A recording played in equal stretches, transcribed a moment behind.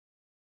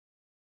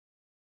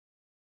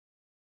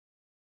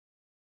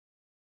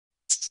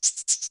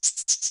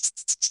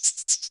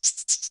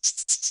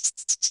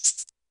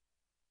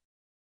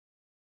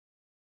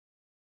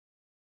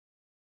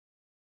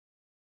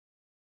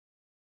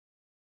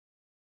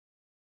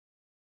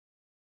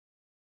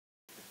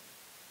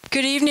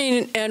Good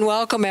evening and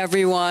welcome,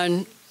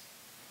 everyone.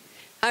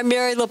 I'm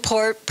Mary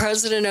Laporte,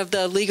 President of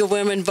the League of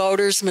Women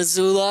Voters,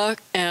 Missoula,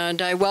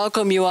 and I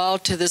welcome you all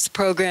to this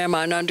program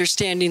on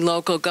understanding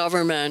local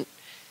government.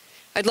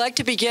 I'd like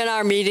to begin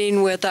our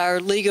meeting with our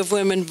League of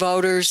Women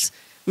Voters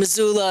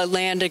Missoula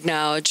land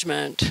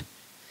acknowledgement.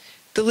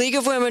 The League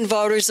of Women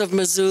Voters of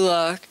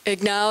Missoula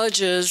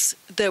acknowledges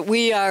that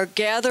we are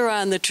gather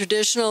on the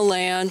traditional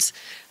lands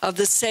of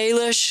the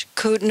Salish,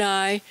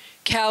 Kootenai,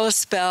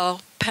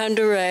 Kalispel, Pend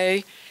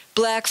Oreille,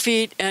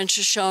 Blackfeet, and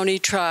Shoshone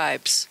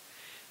tribes.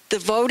 The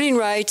voting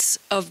rights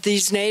of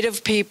these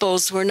native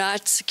peoples were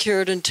not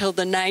secured until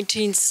the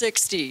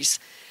 1960s,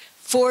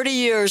 40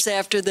 years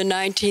after the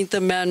 19th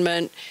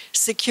Amendment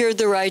secured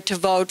the right to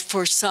vote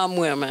for some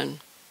women.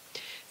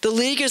 The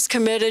League is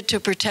committed to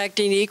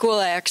protecting equal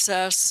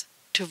access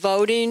to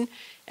voting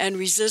and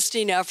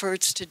resisting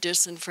efforts to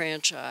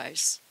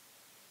disenfranchise.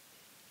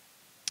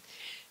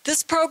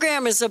 This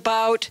program is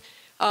about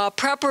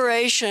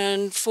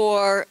preparation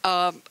for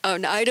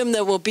an item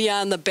that will be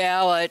on the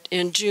ballot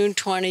in June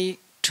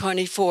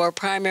 2024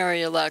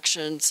 primary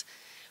elections,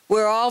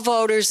 where all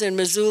voters in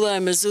Missoula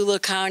and Missoula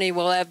County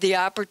will have the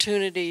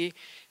opportunity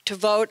to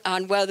vote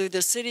on whether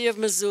the City of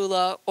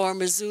Missoula or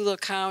Missoula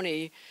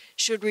County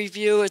should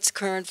review its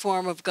current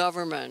form of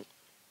government.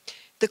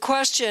 The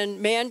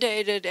question,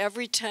 mandated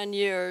every 10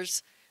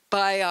 years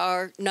by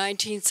our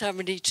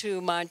 1972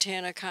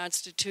 Montana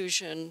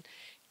Constitution,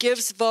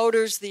 gives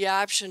voters the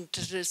option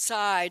to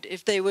decide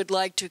if they would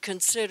like to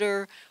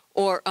consider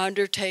or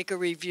undertake a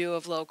review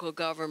of local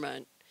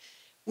government.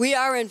 We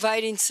are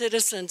inviting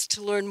citizens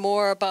to learn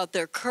more about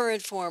their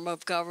current form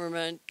of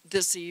government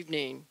this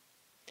evening.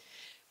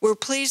 We're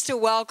pleased to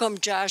welcome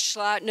Josh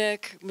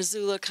Slotnick,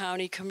 Missoula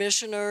County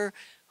Commissioner,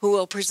 who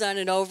will present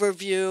an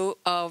overview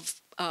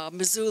of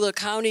Missoula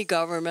County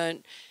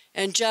government,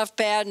 and Geoff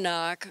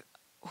Badenoch,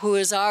 who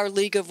is our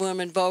League of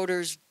Women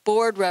Voters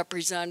board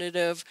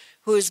representative,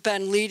 who has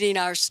been leading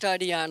our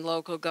study on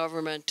local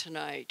government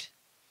tonight.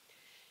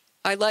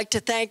 I'd like to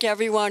thank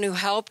everyone who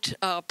helped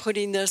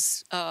putting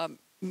this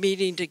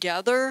meeting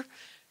together,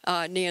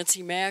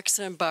 Nancy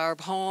Maxon,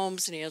 Barb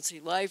Holmes,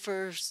 Nancy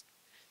Leifers,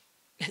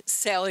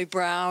 Sally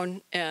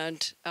Brown,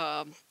 and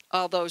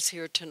all those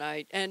here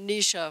tonight, and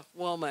Nisha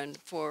Woolman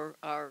for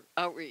our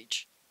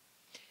outreach.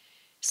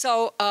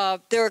 So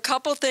there are a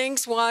couple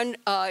things. One,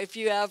 if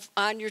you have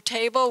on your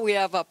table, we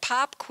have a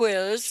pop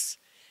quiz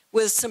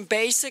with some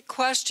basic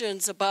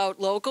questions about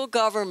local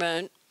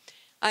government.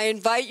 I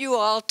invite you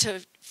all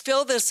to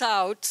fill this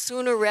out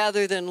sooner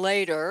rather than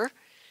later,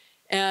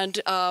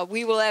 and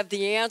we will have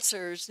the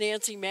answers.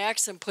 Nancy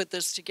Maxon put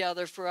this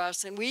together for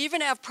us, and we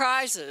even have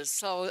prizes,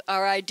 so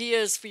our idea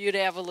is for you to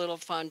have a little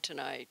fun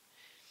tonight.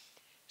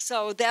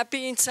 So that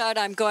being said,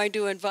 I'm going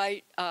to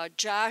invite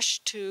Josh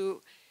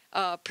to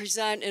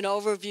present an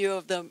overview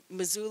of the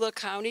Missoula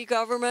County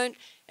government,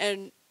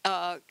 and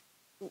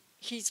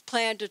he's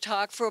planned to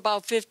talk for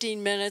about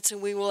 15 minutes,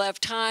 and we will have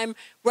time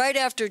right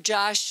after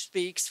Josh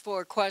speaks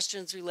for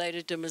questions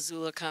related to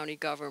Missoula County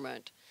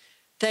government.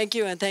 Thank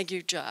you, and thank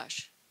you,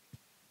 Josh.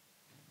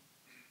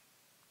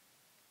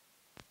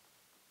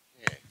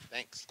 Okay,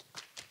 thanks.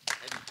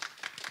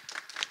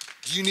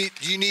 Do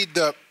you need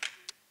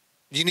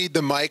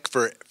the mic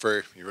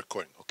for your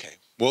recording? Okay.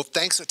 Well,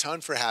 thanks a ton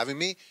for having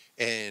me,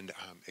 and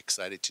I'm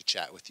excited to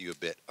chat with you a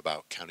bit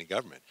about county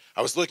government.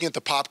 I was looking at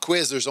the pop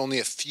quiz. There's only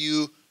a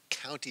few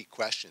county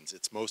questions.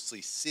 It's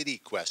mostly city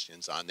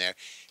questions on there,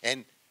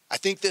 and I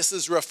think this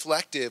is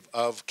reflective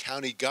of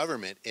county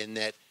government in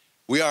that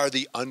we are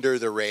the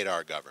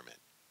under-the-radar government.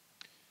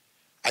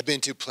 I've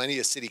been to plenty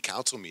of city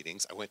council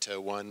meetings. I went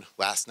to one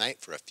last night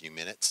for a few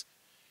minutes,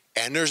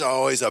 and there's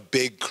always a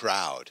big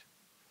crowd,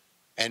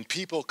 and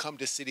people come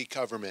to city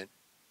government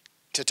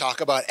to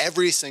talk about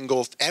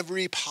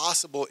every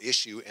possible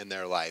issue in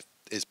their life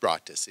is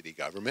brought to city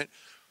government.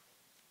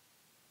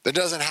 That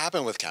doesn't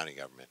happen with county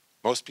government.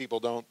 Most people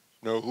don't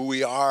know who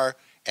we are,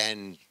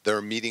 and their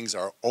meetings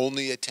are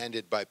only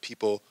attended by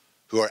people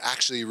who are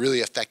actually really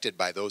affected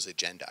by those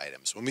agenda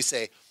items. When we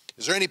say,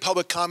 is there any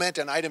public comment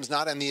on items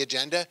not on the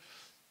agenda?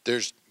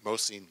 There's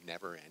mostly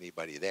never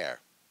anybody there.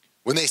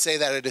 When they say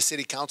that at a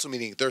city council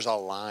meeting, there's a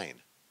line.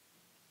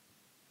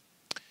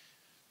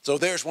 So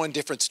there's one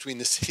difference between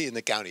the city and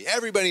the county.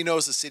 Everybody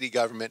knows the city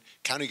government.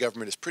 County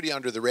government is pretty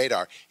under the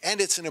radar. And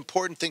it's an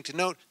important thing to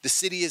note, the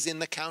city is in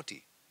the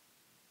county.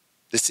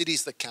 The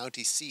city's the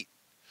county seat.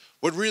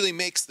 What really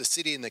makes the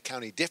city and the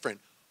county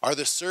different are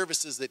the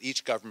services that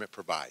each government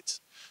provides.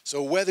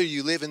 So whether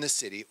you live in the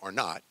city or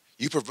not,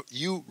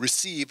 you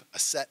receive a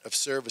set of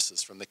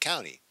services from the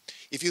county.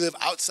 If you live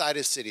outside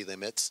of city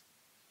limits,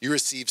 you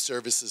receive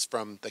services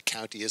from the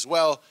county as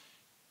well,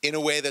 in a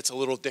way that's a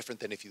little different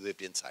than if you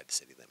lived inside the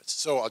city limits.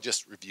 So I'll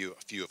just review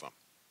a few of them.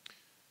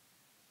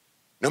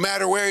 No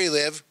matter where you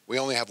live, we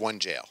only have one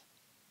jail,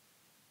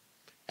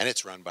 and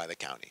it's run by the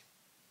county.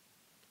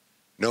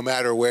 No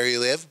matter where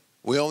you live,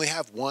 we only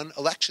have one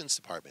elections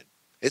department.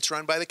 It's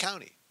run by the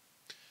county.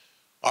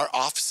 Our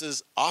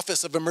Office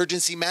of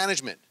Emergency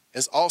Management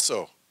is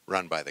also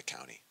run by the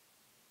county.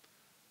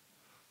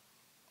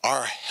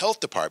 Our health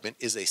department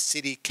is a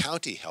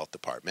city-county health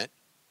department,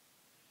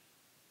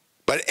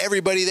 but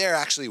everybody there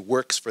actually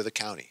works for the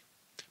county.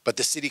 But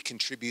the city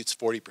contributes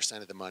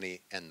 40% of the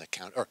money, and the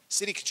county, or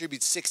city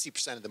contributes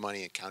 60% of the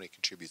money, and county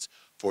contributes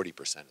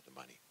 40% of the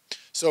money.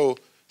 So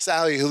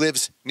Sally, who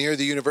lives near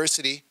the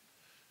university,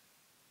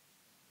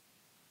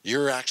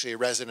 you're actually a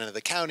resident of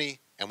the county,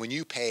 and when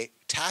you pay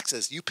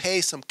taxes, you pay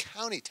some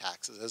county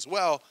taxes as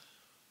well,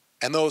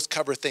 and those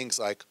cover things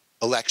like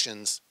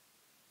elections,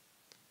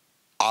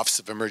 Office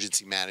of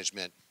Emergency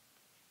Management,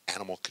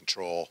 animal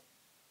control,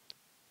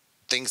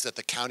 things that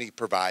the county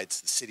provides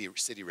the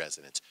city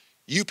residents.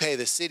 You pay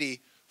the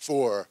city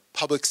for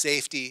public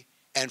safety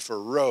and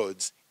for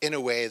roads in a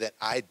way that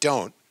I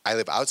don't. I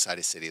live outside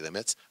of city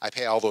limits. I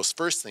pay all those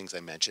first things I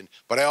mentioned,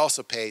 but I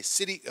also pay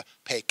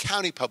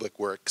county public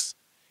works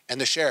and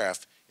the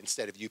sheriff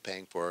instead of you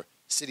paying for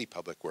city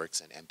public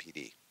works and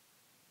MPD.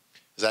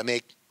 Does that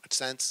make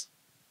sense?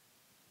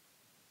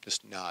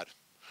 Just nod.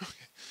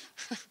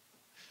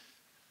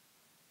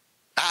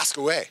 Ask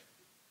away.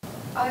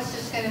 I was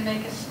just going to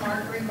make a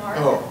smart remark.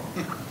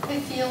 Oh.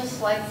 It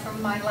feels like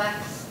from my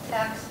last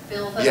tax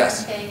bill that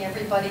Yes. I'm paying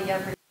everybody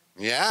every.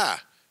 Yeah.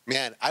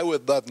 Man, I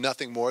would love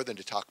nothing more than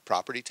to talk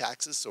property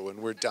taxes, so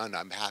when we're done,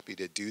 I'm happy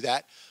to do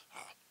that.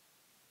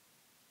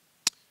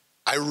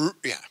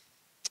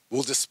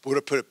 We'll just put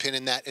a pin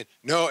in that.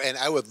 And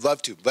I would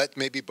love to, but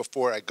maybe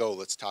before I go,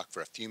 let's talk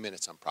for a few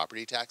minutes on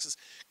property taxes,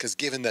 because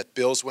given that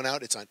bills went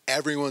out, it's on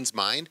everyone's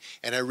mind,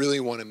 and I really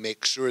want to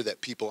make sure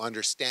that people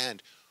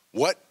understand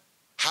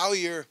how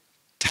your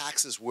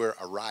taxes were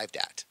arrived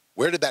at.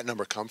 Where did that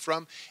number come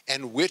from?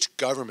 And which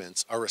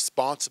governments are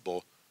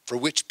responsible for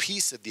which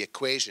piece of the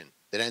equation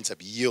that ends up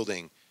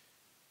yielding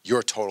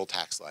your total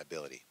tax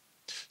liability.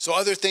 So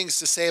other things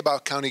to say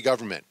about county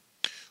government.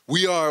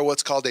 We are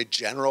what's called a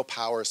general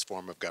powers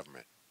form of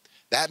government.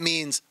 That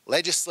means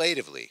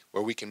legislatively,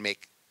 where we can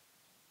make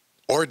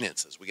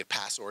ordinances, we can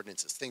pass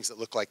ordinances, things that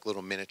look like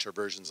little miniature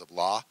versions of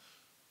law.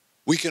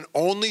 We can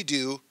only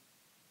do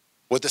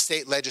what the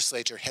state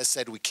legislature has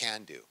said we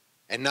can do,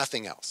 and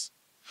nothing else.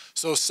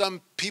 So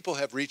some people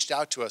have reached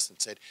out to us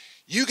and said,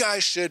 you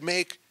guys should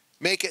make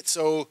it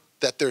so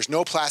that there's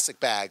no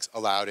plastic bags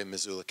allowed in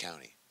Missoula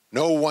County.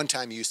 No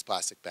one-time use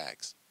plastic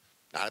bags.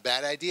 Not a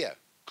bad idea.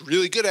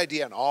 Really good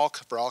idea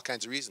for all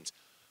kinds of reasons.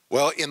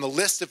 Well, in the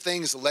list of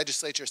things the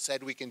legislature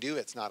said we can do,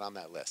 it's not on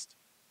that list.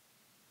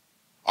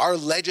 Our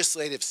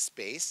legislative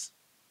space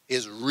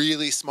is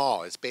really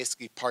small. It's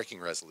basically parking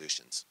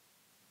resolutions.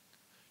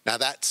 Now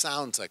that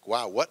sounds like,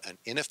 wow, what an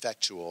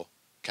ineffectual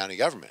county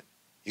government.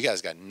 You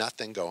guys got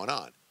nothing going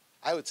on.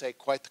 I would say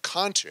quite the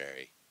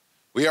contrary.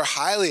 We are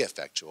highly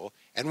effectual,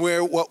 and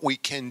what we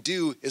can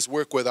do is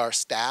work with our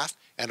staff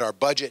and our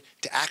budget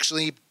to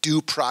actually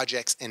do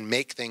projects and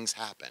make things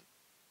happen.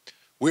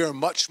 We are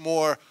much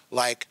more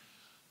like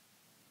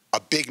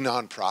a big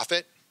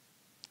nonprofit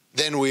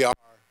than we are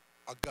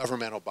a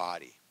governmental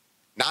body.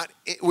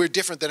 We're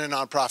different than a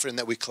nonprofit in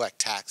that we collect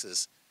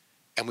taxes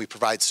and we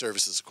provide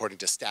services according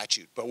to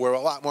statute, but we're a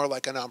lot more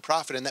like a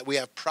nonprofit in that we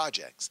have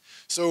projects.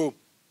 So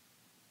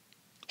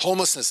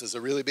homelessness is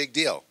a really big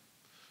deal.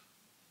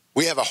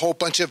 We have a whole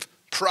bunch of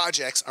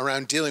projects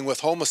around dealing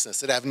with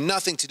homelessness that have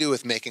nothing to do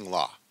with making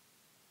law.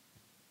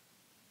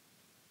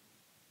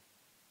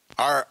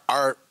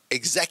 Our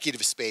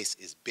executive space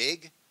is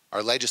big.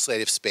 Our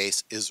legislative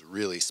space is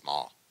really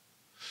small.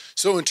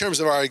 So in terms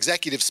of our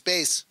executive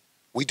space,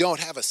 we don't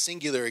have a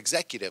singular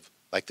executive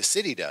like the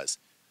city does.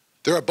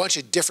 There are a bunch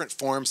of different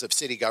forms of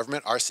city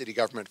government. Our city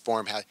government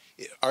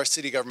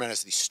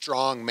has the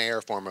strong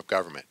mayor form of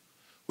government.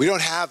 We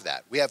don't have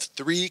that. We have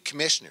 3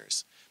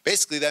 commissioners.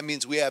 Basically, that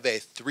means we have a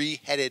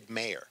 3-headed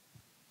mayor,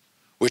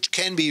 which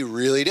can be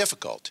really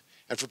difficult.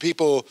 And for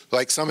people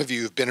like some of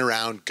you who've been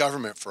around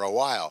government for a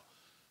while,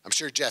 I'm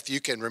sure, Geoff, you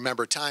can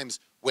remember times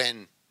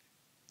when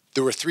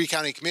there were 3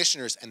 county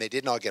commissioners and they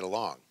didn't all get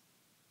along.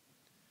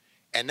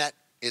 And that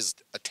is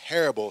a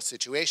terrible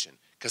situation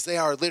because they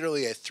are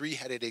literally a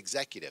 3-headed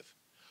executive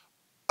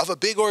of a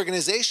big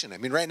organization. I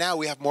mean, right now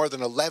we have more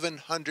than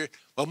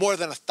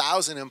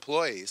 1,000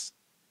 employees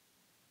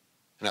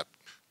and a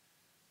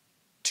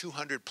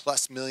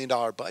 $200+ million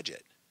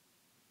budget.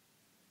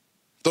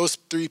 Those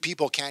 3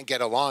 people can't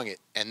get along,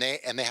 and they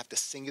have to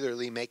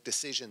singularly make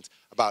decisions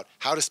about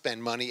how to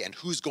spend money and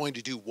who's going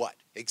to do what.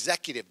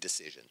 Executive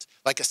decisions,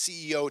 like a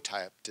CEO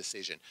type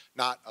decision,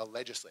 not a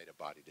legislative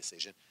body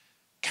decision.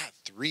 God,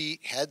 3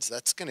 heads,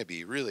 that's going to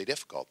be really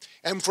difficult.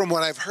 And from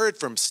what I've heard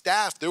from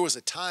staff, there was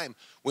a time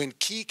when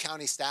key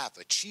county staff,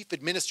 the chief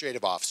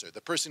administrative officer,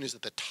 the person who's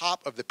at the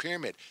top of the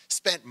pyramid,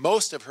 spent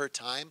most of her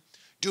time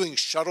doing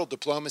shuttle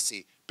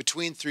diplomacy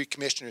between 3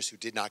 commissioners who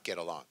did not get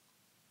along.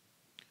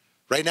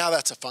 Right now,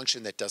 that's a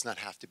function that does not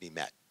have to be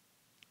met.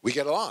 We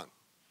get along.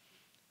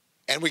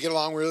 And we get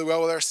along really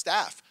well with our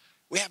staff.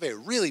 We have a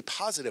really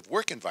positive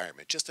work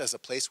environment, just as a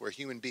place where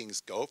human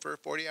beings go for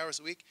 40 hours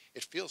a week.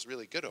 It feels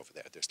really good over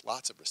there. There's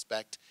lots of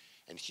respect.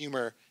 and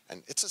humor,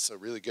 and it's just a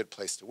really good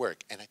place to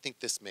work. And I think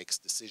this makes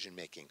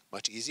decision-making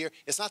much easier.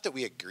 It's not that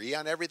we agree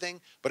on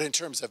everything, but in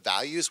terms of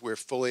values, we're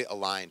fully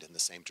aligned in the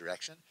same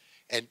direction.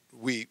 And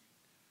we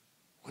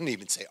wouldn't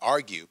even say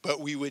argue, but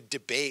we would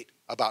debate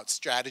about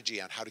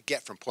strategy on how to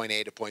get from point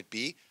A to point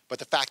B, but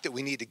the fact that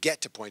we need to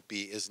get to point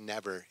B is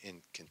never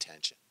in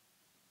contention.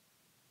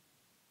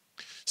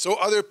 So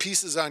other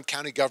pieces on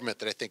county government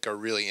that I think are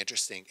really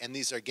interesting, and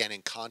these are again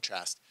in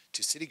contrast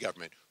to city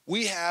government.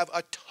 We have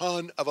a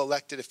ton of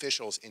elected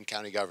officials in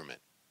county government.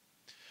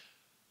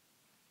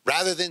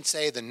 Rather than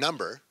say the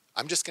number,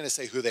 I'm just going to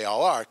say who they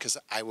all are because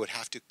I would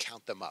have to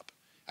count them up.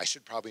 I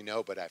should probably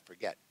know, but I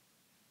forget.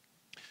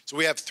 So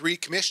we have 3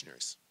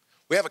 commissioners.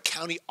 We have a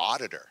county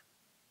auditor.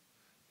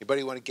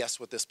 Anybody want to guess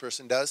what this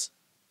person does?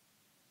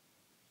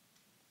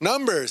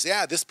 Numbers,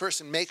 yeah, this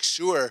person makes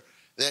sure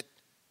that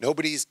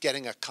nobody's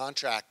getting a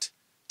contract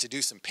to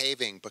do some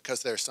paving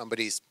because they're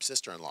somebody's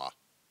sister-in-law.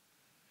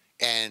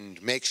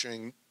 And make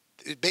sure,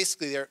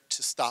 basically they're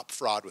to stop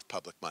fraud with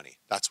public money.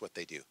 That's what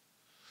they do.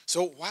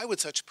 So why would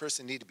such a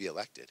person need to be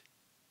elected?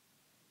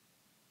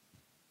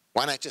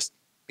 Why not just,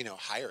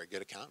 hire a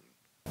good accountant?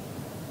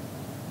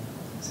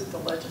 Is it the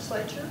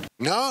legislature?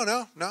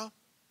 No.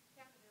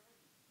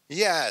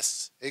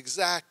 Yes,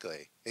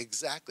 exactly.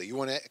 You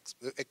want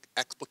to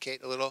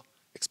explicate a little,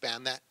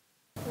 expand that?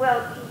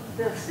 Well,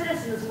 the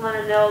citizens want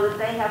to know that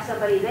they have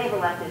somebody they've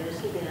elected who's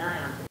keeping an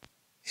eye on them.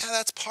 Yeah,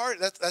 that's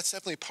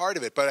definitely part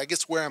of it. But I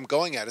guess where I'm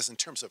going at is in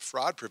terms of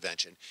fraud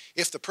prevention.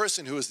 If the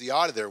person who was the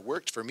auditor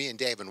worked for me and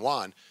Dave and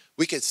Juan,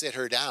 we could sit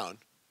her down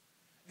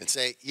and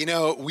say,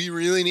 we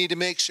really need to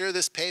make sure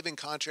this paving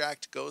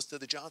contract goes to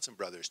the Johnson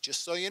brothers,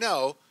 just so you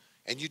know,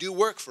 and you do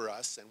work for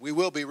us, and we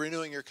will be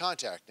renewing your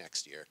contract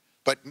next year.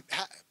 But,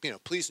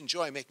 please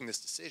enjoy making this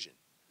decision.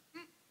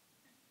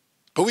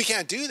 But we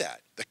can't do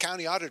that. The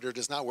county auditor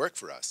does not work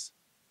for us.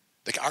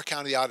 Our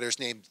county auditor's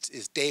name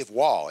is Dave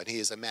Wall, and he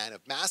is a man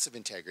of massive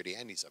integrity,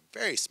 and he's a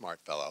very smart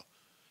fellow,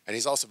 and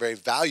he's also very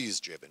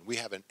values-driven. We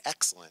have an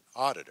excellent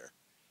auditor.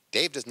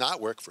 Dave does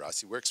not work for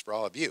us. He works for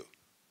all of you.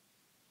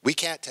 We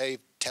can't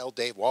tell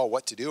Dave Wall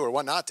what to do or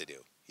what not to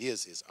do. He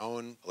is his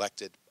own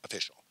elected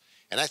official.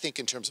 And I think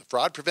in terms of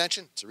fraud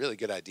prevention, it's a really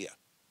good idea.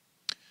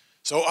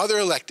 So other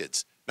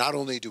electeds, not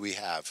only do we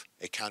have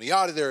a county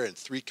auditor and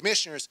 3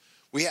 commissioners,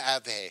 we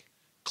have a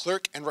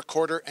clerk and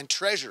recorder and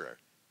treasurer.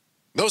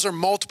 Those are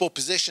multiple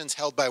positions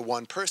held by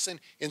one person.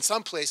 In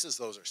some places,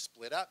 those are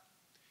split up.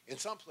 In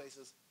some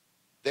places,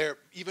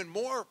 even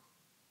more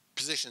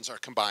positions are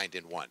combined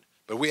in one.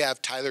 But we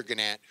have Tyler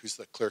Gannett, who's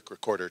the clerk,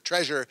 recorder,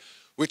 treasurer,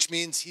 which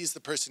means he's the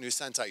person who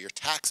sends out your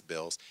tax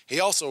bills. He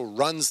also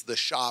runs the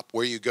shop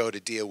where you go to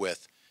deal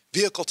with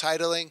vehicle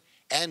titling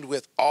and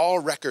with all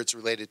records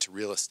related to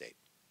real estate.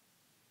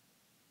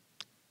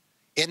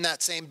 In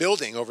that same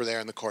building over there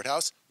in the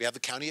courthouse, we have the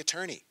county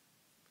attorney.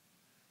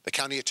 The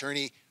county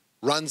attorney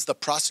runs the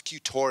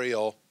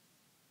prosecutorial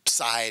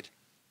side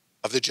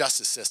of the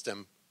justice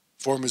system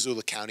for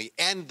Missoula County,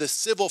 and the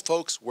civil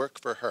folks work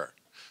for her.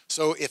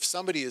 So if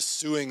somebody is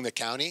suing the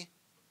county,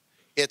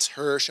 it's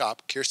her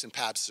shop, Kirsten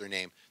Pabst is her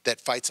name,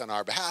 that fights on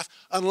our behalf,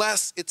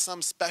 unless it's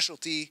some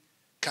specialty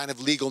kind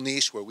of legal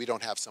niche where we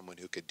don't have someone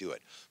who could do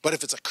it. But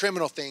if it's a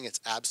criminal thing, it's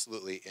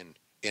absolutely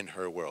in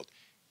her world.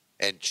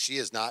 And she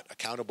is not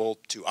accountable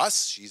to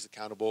us, she's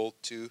accountable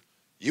to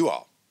you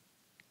all.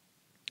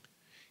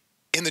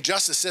 In the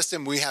justice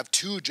system, we have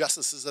 2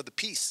 justices of the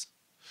peace.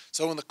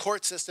 So in the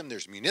court system,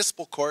 there's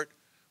municipal court,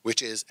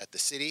 which is at the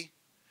city.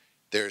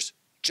 There's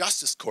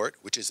justice court,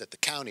 which is at the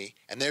county.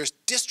 And there's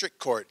district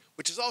court,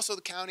 which is also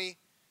the county,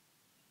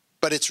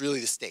 but it's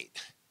really the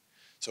state.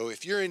 So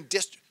if you're in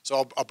district,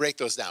 so I'll break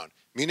those down.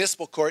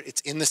 Municipal court,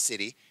 it's in the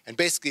city. And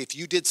basically, if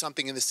you did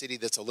something in the city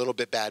that's a little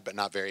bit bad, but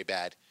not very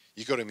bad,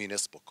 you go to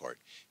municipal court.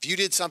 If you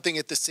did something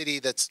at the city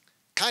that's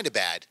kind of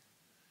bad,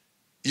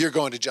 you're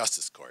going to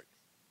justice court,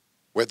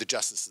 where the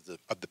justices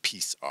of the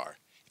peace are.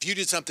 If you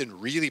did something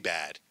really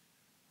bad,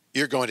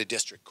 you're going to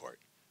district court.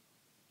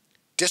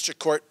 District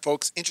court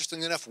folks,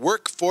 interestingly enough,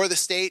 work for the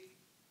state,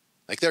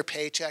 like their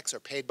paychecks are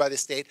paid by the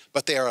state,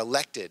 but they are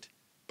elected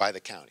by the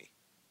county.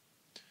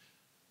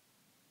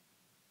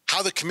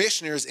 How the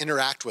commissioners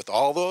interact with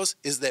all those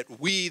is that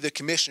we, the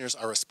commissioners,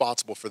 are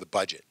responsible for the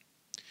budget.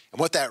 And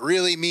what that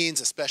really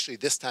means, especially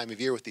this time of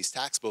year with these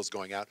tax bills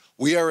going out,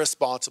 we are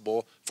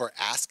responsible for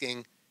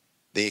asking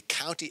the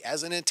county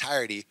as an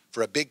entirety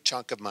for a big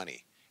chunk of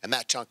money. And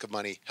that chunk of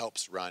money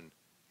helps run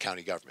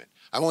county government.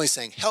 I'm only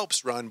saying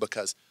helps run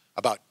because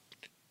about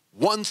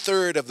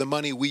 1/3 of the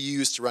money we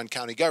use to run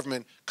county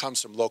government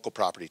comes from local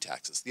property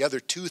taxes. The other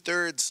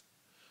 2/3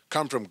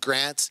 come from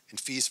grants and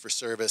fees for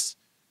service,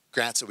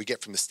 grants that we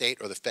get from the state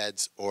or the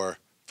feds or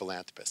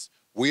philanthropists.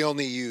 We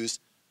only use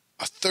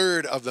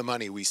 1/3 of the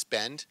money we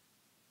spend.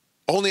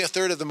 Only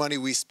 1/3 of the money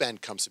we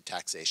spend comes from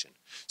taxation.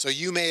 So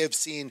you may have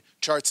seen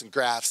charts and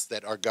graphs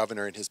that our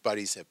governor and his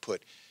buddies have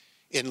put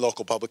in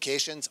local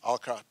publications all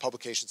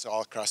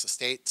across the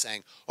state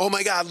saying, oh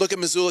my God, look at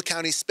Missoula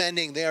County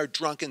spending. They are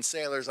drunken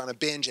sailors on a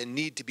binge and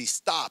need to be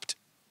stopped.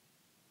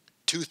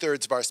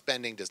 2/3 of our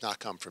spending does not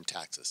come from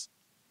taxes.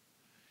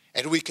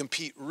 And we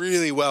compete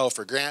really well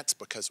for grants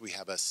because we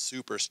have a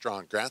super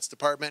strong grants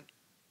department.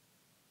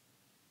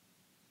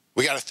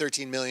 We got a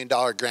 $13 million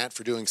grant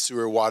for doing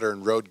sewer, water,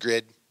 and road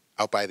grid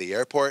out by the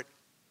airport.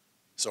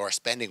 So our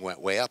spending went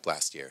way up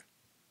last year.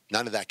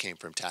 None of that came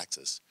from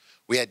taxes.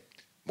 We had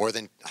more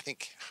than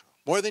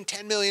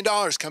 $10 million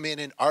come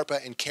in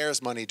ARPA and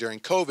CARES money during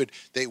COVID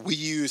that we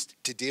used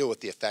to deal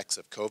with the effects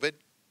of COVID.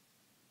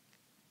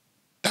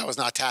 That was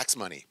not tax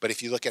money, but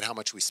if you look at how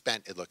much we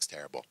spent, it looks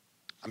terrible.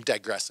 I'm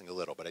digressing a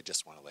little, but I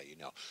just want to let you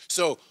know.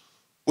 So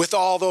with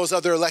all those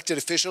other elected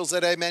officials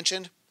that I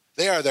mentioned,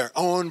 they are their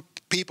own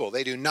people.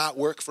 They do not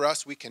work for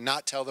us. We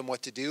cannot tell them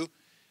what to do,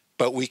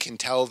 but we can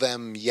tell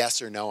them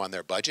yes or no on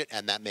their budget,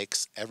 and that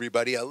makes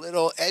everybody a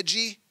little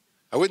edgy.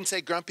 I wouldn't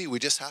say grumpy. We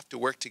just have to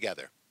work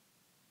together.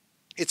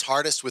 It's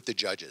hardest with the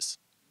judges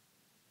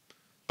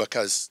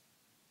because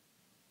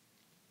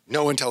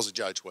no one tells a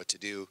judge what to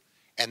do,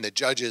 and the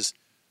judge's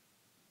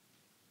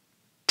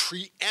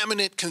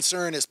preeminent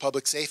concern is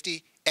public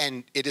safety,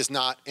 and it is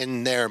not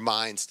in their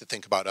minds to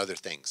think about other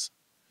things.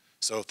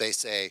 So if they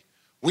say,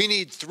 we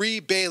need 3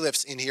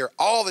 bailiffs in here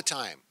all the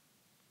time,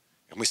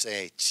 and we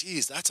say,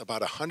 geez, that's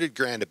about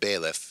 $100,000 a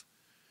bailiff.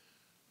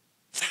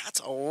 That's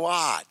a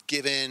lot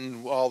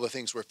given all the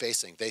things we're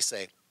facing. They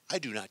say, I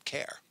do not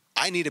care.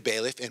 I need a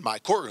bailiff in my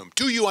courtroom.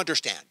 Do you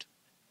understand?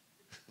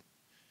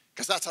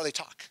 Because that's how they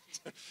talk.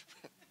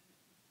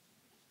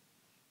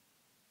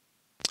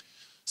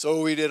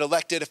 So we did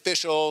elected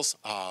officials,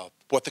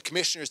 what the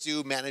commissioners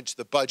do, manage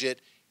the budget,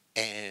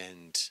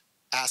 and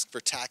ask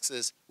for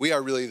taxes. We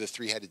are really the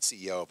 3-headed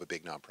CEO of a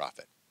big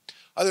nonprofit.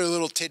 Other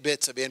little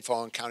tidbits of info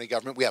on county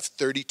government. We have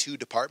 32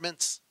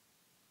 departments.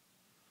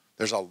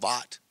 There's a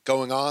lot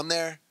going on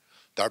there.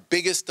 Our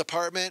biggest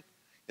department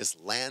is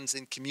lands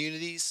and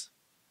communities.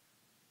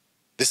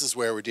 This is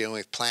where we're dealing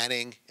with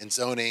planning and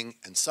zoning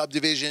and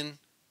subdivision.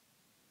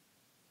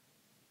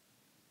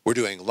 We're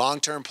doing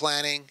long-term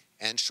planning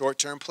and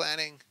short-term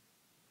planning.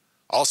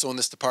 Also in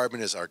this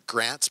department is our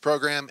grants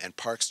program and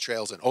parks,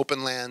 trails, and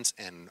open lands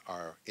and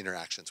our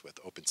interactions with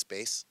open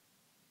space.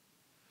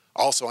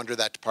 Also under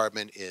that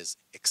department is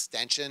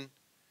extension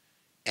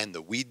and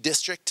the weed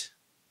district,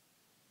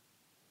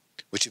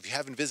 which if you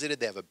haven't visited,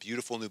 they have a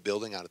beautiful new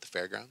building out at the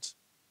fairgrounds.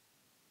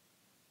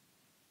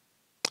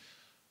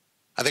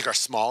 I think our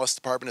smallest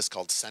department is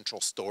called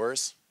Central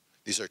Stores.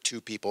 These are 2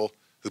 people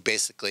who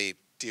basically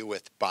deal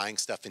with buying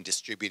stuff and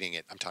distributing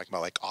it. I'm talking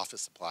about like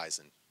office supplies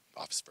and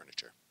office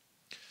furniture.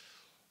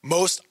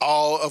 Most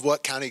all of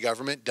what county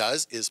government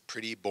does is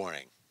pretty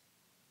boring.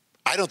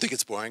 I don't think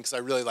it's boring because I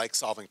really like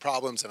solving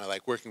problems and I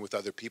like working with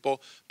other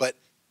people, but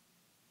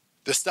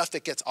the stuff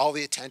that gets all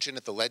the attention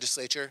at the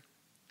legislature,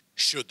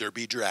 should there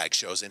be drag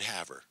shows in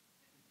Havre?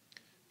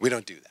 We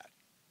don't do that.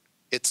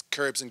 It's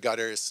curbs and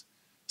gutters,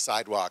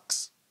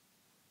 sidewalks,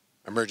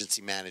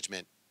 emergency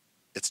management.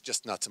 It's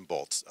just nuts and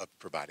bolts of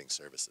providing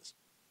services.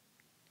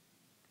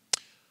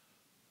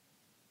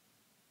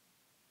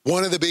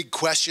 One of the big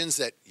questions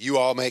that you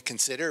all may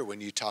consider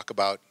when you talk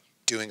about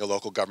doing a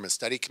local government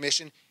study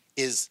commission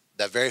is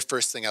the very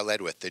first thing I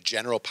led with, the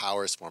general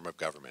powers form of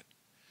government.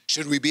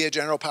 Should we be a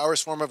general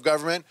powers form of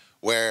government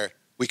where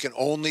we can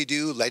only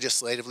do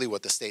legislatively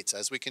what the state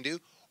says we can do?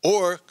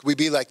 Or could we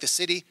be like the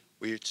city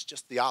where it's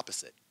just the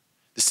opposite?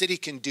 The city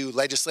can do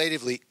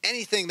legislatively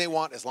anything they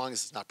want as long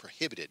as it's not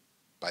prohibited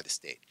by the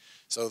state.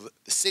 So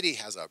the city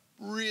has a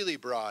really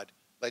broad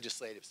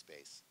legislative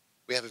space.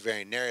 We have a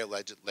very narrow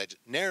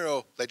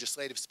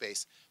legislative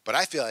space, but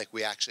I feel like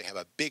we actually have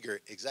a bigger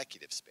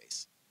executive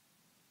space.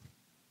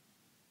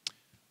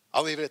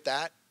 I'll leave it at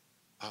that.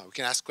 We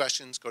can ask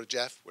questions, go to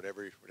Geoff,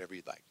 whatever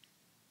you'd like.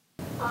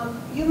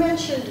 You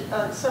mentioned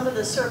some of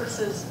the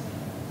services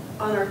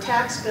on our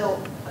tax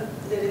bill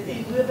that if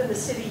you live in the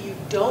city you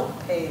don't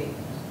pay.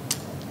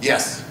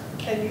 Yes.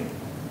 Can you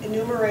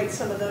enumerate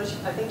some of those?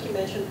 I think you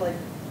mentioned like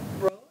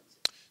roads.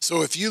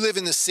 So if you live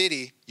in the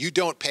city, you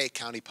don't pay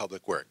county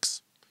public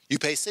works. You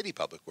pay city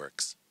public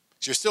works.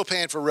 So you're still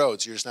paying for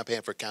roads, you're just not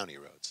paying for county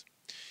roads.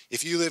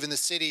 If you live in the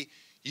city,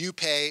 you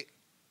pay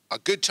a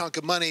good chunk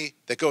of money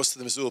that goes to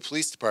the Missoula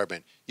Police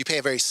Department. You pay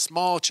a very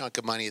small chunk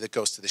of money that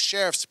goes to the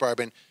Sheriff's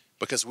Department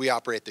because we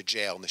operate the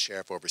jail and the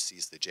sheriff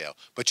oversees the jail.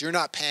 But you're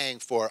not paying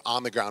for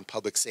on-the-ground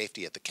public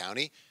safety at the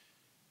county.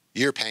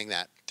 You're paying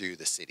that through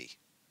the city.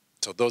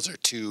 So those are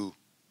two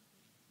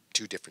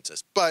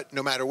differences. But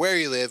no matter where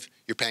you live,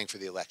 you're paying for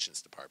the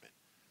elections department.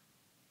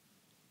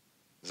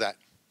 Is that?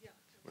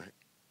 Right.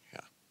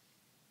 Yeah.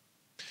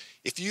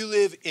 If you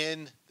live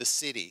in the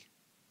city,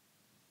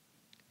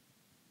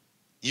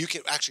 you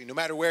can actually, no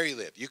matter where you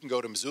live, you can go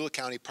to Missoula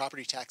County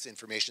Property Tax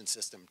Information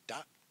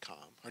System.com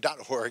or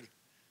 .org,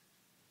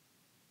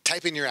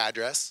 type in your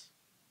address,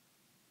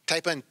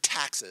 type in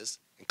taxes,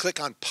 and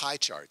click on pie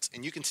charts.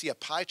 And you can see a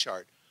pie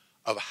chart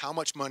of how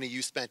much money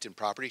you spent in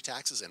property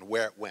taxes and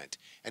where it went.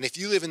 And if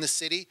you live in the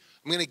city,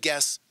 I'm going to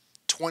guess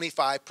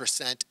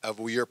 25% of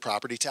your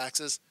property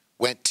taxes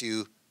went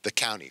to the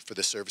county for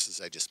the services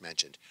I just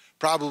mentioned.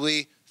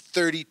 Probably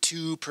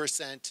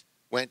 32%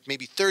 went,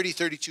 maybe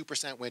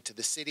 32% went to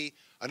the city.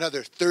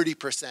 Another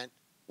 30%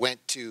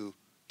 went to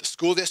the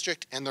school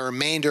district, and the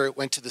remainder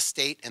went to the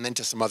state and then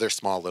to some other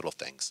small little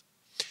things.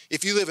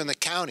 If you live in the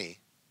county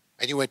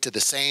and you went to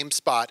the same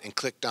spot and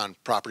clicked on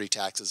property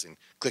taxes and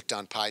clicked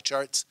on pie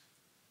charts,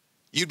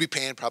 you'd be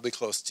paying probably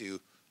close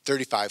to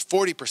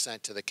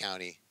 35–40% to the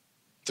county,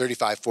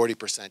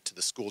 35–40% to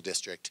the school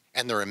district,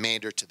 and the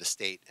remainder to the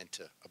state and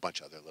to a bunch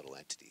of other little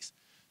entities.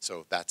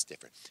 So that's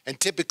different. And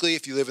typically,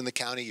 if you live in the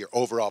county, your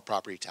overall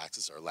property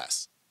taxes are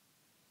less.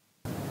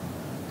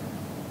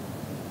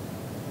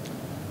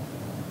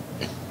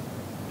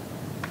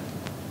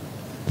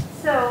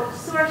 So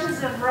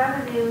sources of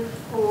revenue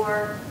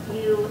for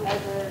you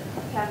as a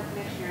county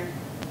commissioner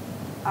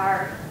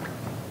are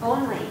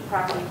only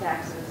property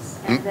taxes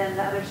and then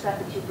the other stuff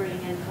that you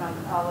bring in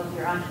from all of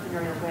your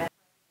entrepreneurial grants?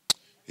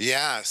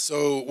 Yeah,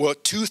 so well,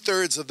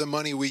 2/3 of the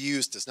money we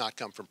use does not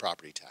come from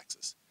property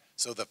taxes.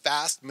 So the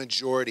vast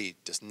majority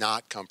does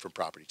not come from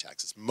property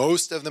taxes.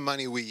 Most of the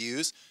money we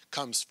use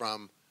comes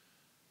from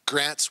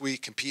grants we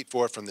compete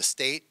for from the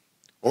state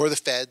or the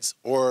feds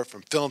or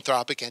from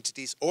philanthropic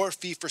entities or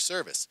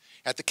fee-for-service.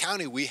 At the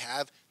county, we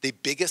have the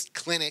biggest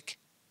clinic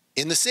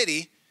in the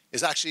city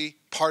is actually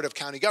part of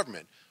county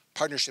government,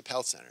 Partnership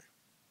Health Center.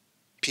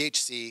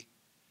 PHC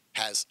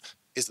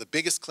is the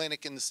biggest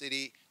clinic in the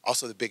city,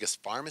 also the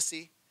biggest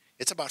pharmacy.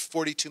 It's about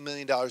 $42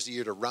 million a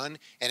year to run,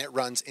 and it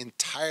runs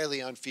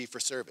entirely on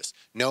fee-for-service.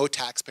 No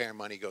taxpayer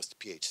money goes to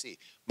PHC.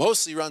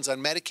 Mostly runs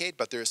on Medicaid,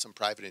 but there is some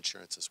private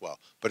insurance as well.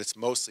 But it's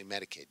mostly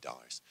Medicaid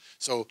dollars.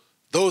 So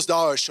those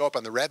dollars show up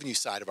on the revenue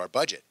side of our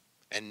budget,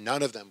 and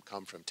none of them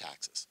come from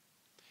taxes.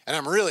 And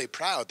I'm really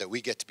proud that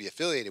we get to be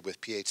affiliated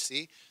with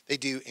PHC. They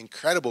do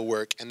incredible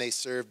work, and they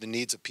serve the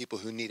needs of people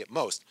who need it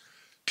most.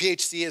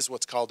 PHC is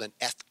what's called an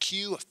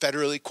FQ, a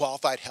Federally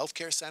Qualified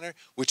Healthcare Center,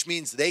 which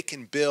means they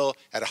can bill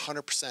at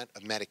 100%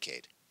 of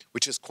Medicaid,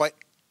 which is quite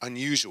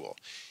unusual.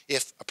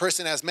 If a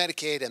person has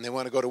Medicaid and they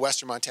want to go to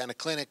Western Montana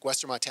Clinic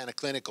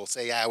will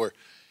say, yeah, we're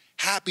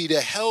happy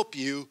to help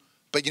you,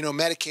 but you know,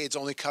 Medicaid's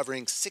only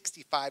covering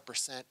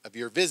 65% of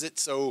your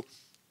visits, so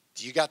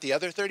do you got the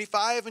other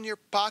 35 in your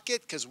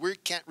pocket? Because we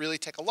can't really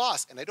take a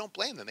loss, and I don't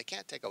blame them. They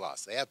can't take a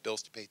loss. They have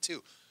bills to pay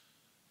too.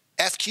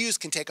 FQs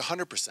can take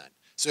 100%.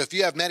 So if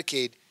you have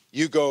Medicaid,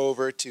 you go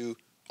over to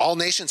All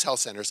Nations Health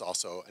Centers,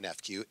 also an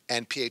FQ,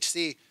 and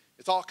PHC,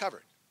 it's all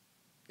covered.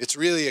 It's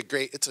really a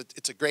great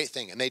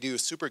thing, and they do a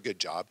super good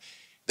job.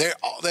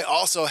 They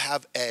also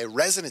have a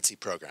residency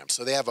program.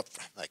 So they have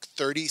like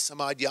 30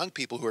 some odd young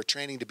people who are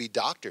training to be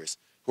doctors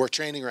who are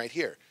training right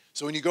here.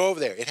 So when you go over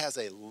there, it has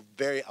a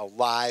very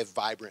alive,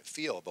 vibrant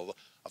feel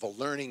of a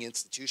learning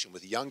institution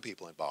with young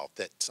people involved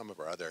that some of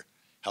our other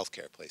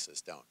healthcare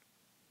places don't.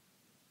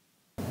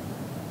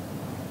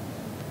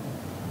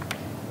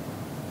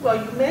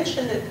 Well, you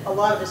mentioned that a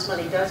lot of this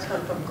money does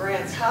come from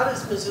grants. How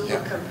does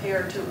Missoula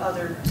compare to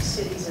other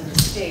cities in the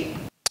state?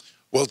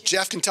 Well,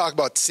 Geoff can talk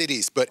about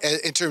cities, but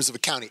in terms of a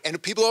county,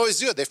 and people always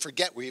do it. They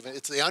forget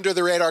it's the under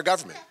the radar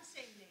government.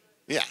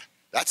 Yeah,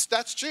 that's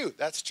true.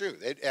 That's true.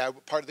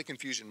 Part of the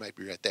confusion might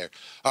be right there.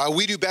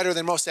 We do better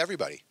than most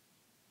everybody.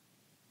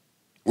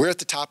 We're at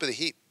the top of the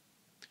heap.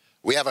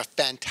 We have a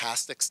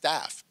fantastic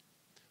staff.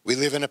 We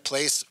live in a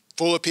place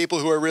full of people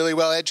who are really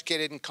well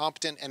educated and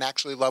competent and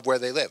actually love where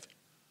they live.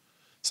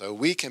 So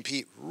we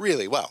compete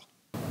really well.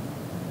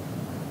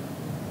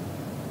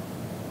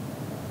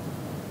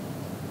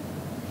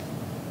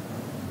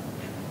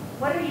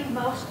 What are you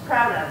most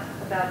proud of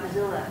about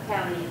Missoula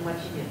County and what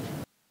you do?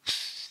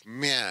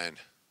 Man.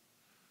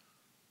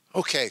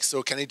 Okay,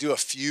 so can I do a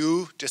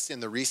few just in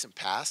the recent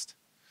past?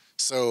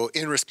 So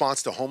in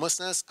response to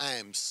homelessness, I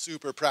am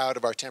super proud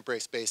of our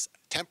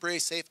temporary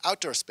safe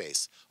outdoor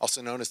space,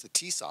 also known as the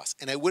TSOS.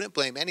 And I wouldn't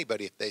blame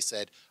anybody if they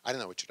said, I don't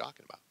know what you're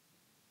talking about.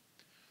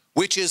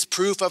 Which is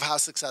proof of how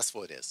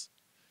successful it is.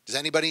 Does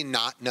anybody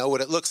not know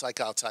what it looks like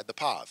outside the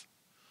POV?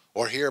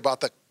 Or hear about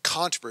the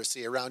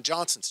controversy around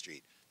Johnson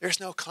Street? There's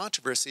no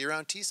controversy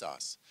around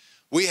TSOS.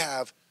 We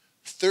have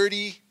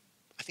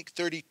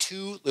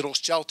 32 little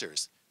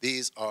shelters.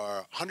 These are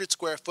 100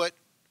 square foot.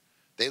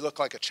 They look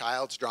like a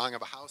child's drawing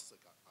of a house,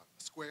 like a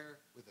square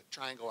with a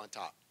triangle on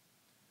top.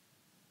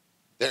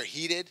 They're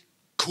heated,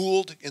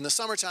 cooled in the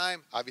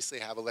summertime, obviously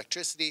have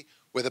electricity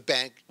with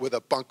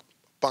a bunk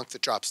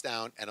that drops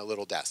down and a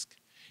little desk.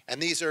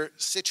 And these are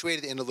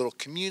situated in a little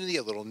community,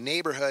 a little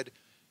neighborhood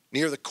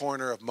near the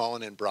corner of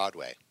Mullen and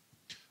Broadway.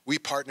 We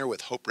partner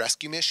with Hope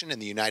Rescue Mission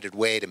and the United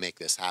Way to make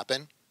this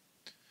happen.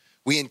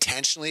 We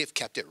intentionally have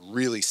kept it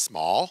really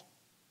small,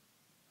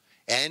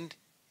 and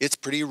it's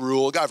pretty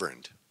rural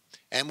governed.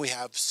 And we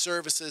have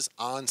services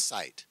on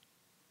site.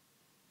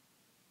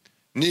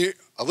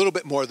 A little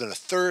bit more than a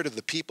third of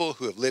the people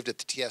who have lived at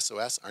the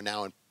TSOS are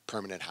now in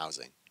permanent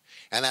housing.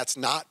 And that's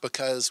not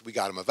because we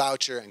got them a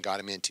voucher and got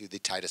them into the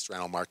tightest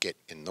rental market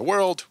in the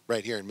world,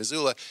 right here in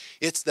Missoula.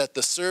 It's that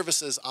the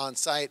services on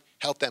site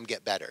help them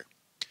get better.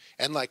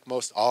 And like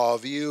most all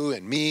of you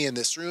and me in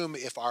this room,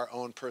 if our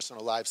own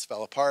personal lives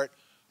fell apart,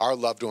 our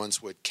loved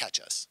ones would catch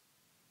us.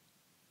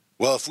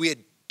 Well, if we had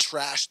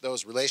trashed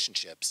those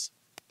relationships,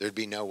 there'd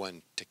be no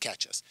one to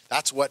catch us.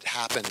 That's what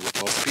happened with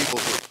most people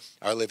who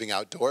are living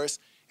outdoors.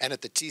 And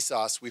at the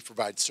TSOS, we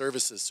provide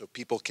services so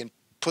people can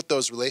put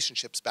those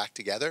relationships back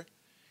together.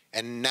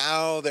 And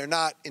now they're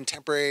not in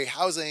temporary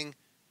housing.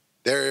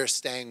 They're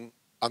staying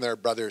on their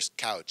brother's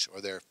couch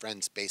or their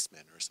friend's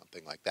basement or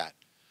something like that.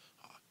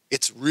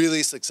 It's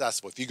really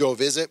successful. If you go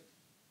visit,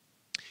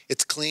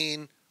 it's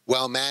clean,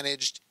 well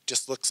managed,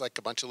 just looks like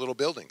a bunch of little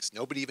buildings.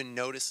 Nobody even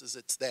notices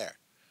it's there.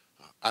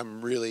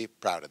 I'm really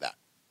proud of that.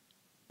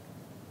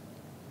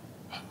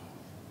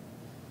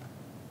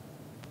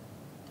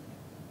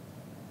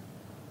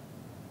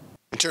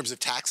 In terms of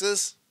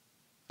taxes,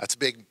 that's a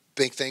big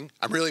thing.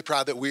 I'm really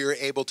proud that we were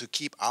able to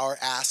keep our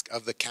ask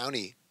of the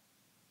county,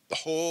 the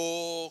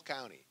whole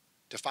county,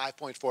 to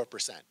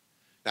 5.4%.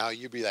 Now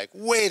you'd be like,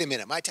 wait a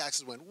minute, my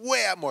taxes went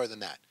way up more than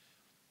that.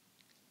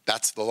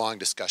 That's the long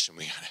discussion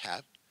we gotta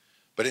have.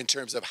 But in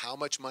terms of how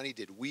much money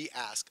did we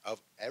ask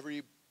of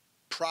every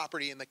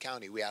property in the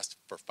county, we asked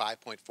for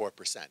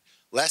 5.4%,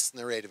 less than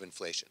the rate of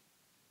inflation.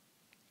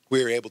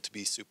 We were able to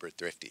be super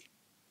thrifty.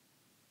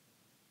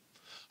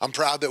 I'm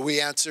proud that we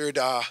answered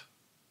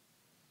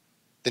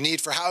the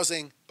need for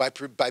housing by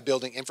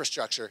building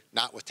infrastructure,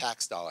 not with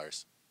tax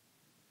dollars.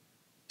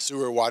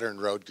 Sewer, water,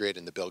 and road grid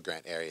in the Bill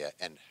Grant area,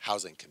 and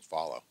housing can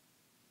follow.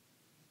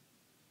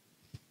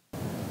 How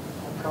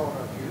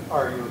proud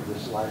are you of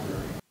this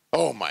library?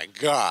 Oh my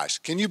gosh,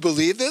 can you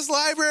believe this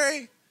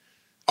library?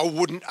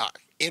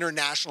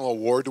 International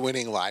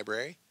award-winning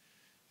library.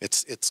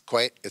 It's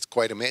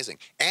quite amazing,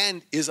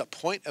 and is a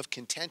point of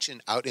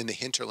contention out in the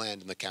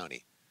hinterland in the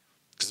county.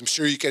 Because I'm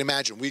sure you can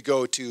imagine, we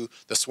go to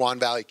the Swan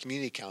Valley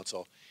Community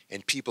Council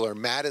and people are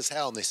mad as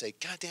hell and they say,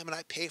 God damn it,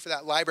 I pay for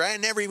that library.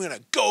 I'm never even gonna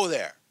go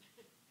there.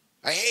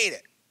 I hate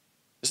it.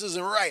 This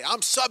isn't right.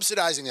 I'm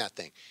subsidizing that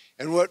thing.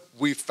 And what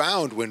we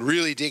found when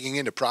really digging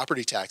into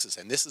property taxes,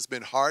 and this has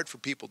been hard for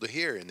people to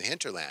hear in the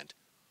hinterland,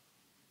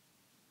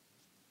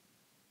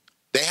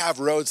 they have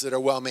roads that are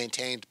well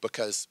maintained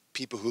because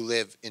people who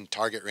live in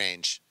target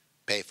range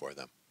pay for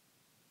them.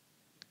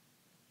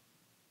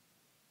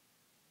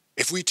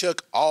 If we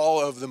took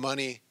all of the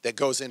money that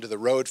goes into the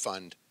road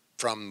fund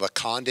from the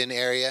Condon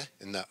area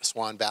in the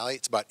Swan Valley,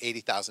 it's about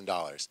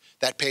 $80,000.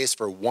 That pays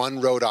for one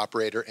road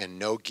operator and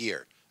no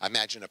gear.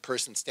 Imagine a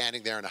person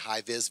standing there in a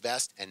high-vis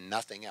vest and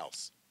nothing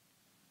else.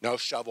 No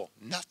shovel,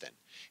 nothing.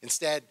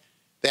 Instead,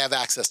 they have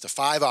access to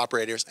 5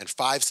 operators and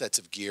 5 sets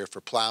of gear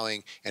for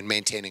plowing and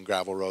maintaining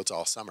gravel roads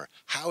all summer.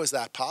 How is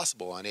that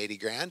possible on 80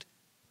 grand?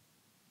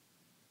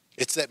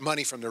 It's that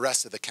money from the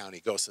rest of the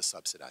county goes to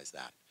subsidize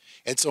that.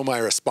 And so my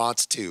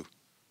response to,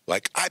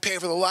 like, I pay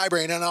for the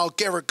library and I'll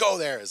never go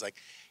there is like,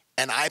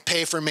 and I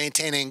pay for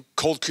maintaining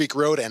Cold Creek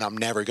Road and I'm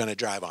never going to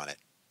drive on it.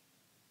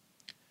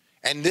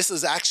 And this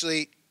is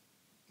actually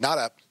not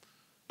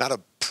a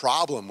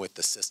problem with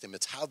the system.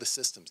 It's how the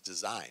system's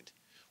designed.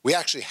 We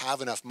actually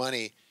have enough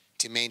money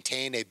to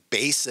maintain a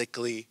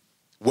basically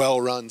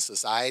well-run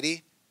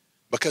society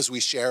because we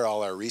share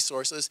all our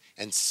resources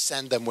and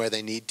send them where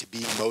they need to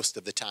be most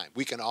of the time.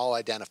 We can all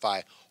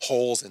identify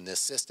holes in this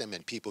system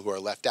and people who are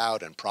left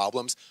out and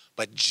problems,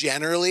 but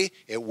generally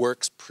it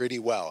works pretty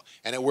well.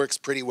 And it works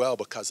pretty well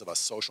because of a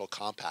social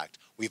compact.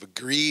 We've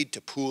agreed to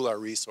pool our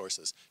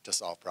resources to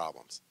solve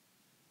problems.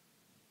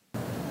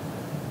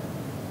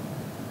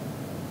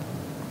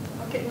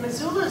 Okay,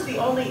 Missoula is the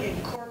only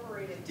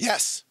incorporated.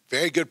 Yes,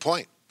 very good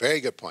point.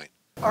 Very good point.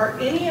 Are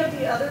any of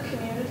the other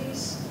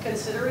communities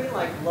considering,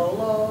 like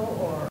Lolo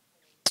or?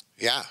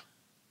 Yeah.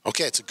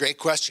 Okay, it's a great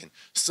question.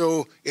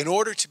 So in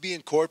order to be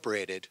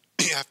incorporated,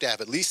 you have to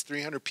have at least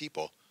 300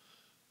 people,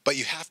 but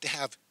you have to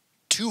have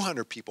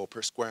 200 people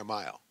per square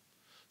mile.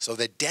 So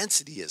the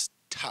density is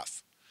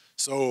tough.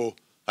 So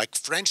like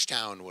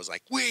Frenchtown was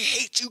like, we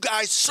hate you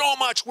guys so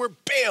much, we're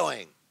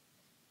bailing.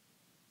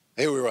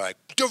 They were like,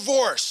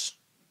 divorce.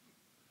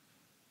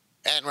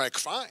 And we're like,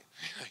 fine,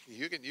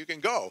 you can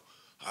go.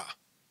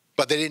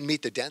 But they didn't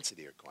meet the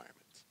density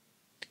requirements.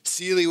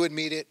 Sealy would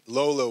meet it,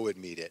 Lolo would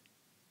meet it.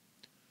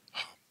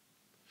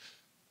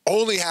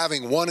 Only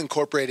having one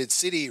incorporated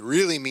city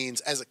really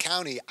means, as a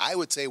county, I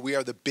would say we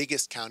are the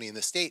biggest county in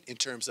the state in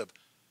terms of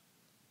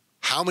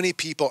how many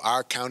people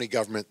our county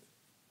government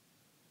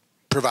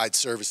provides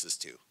services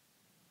to.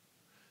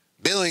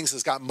 Billings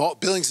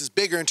is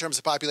bigger in terms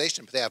of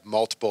population, but they have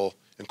multiple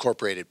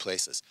incorporated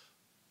places.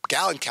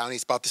 Gallatin County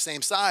is about the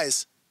same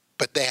size,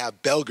 but they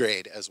have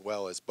Belgrade as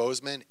well as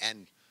Bozeman,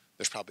 and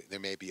there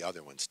may be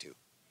other ones too.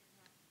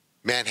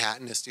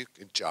 Manhattan is too.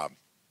 Good job.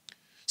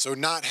 So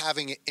not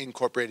having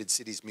incorporated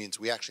cities means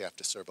we actually have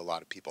to serve a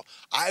lot of people.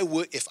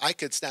 If I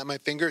could snap my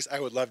fingers, I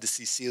would love to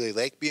see Sealy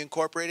Lake be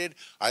incorporated.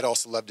 I'd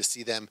also love to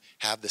see them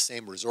have the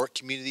same resort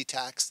community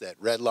tax that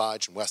Red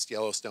Lodge and West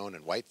Yellowstone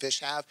and Whitefish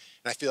have.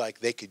 And I feel like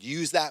they could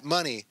use that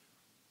money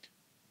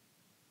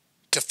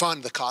to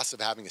fund the cost of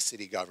having a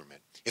city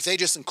government. If they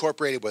just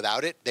incorporated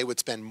without it, they would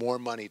spend more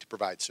money to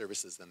provide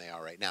services than they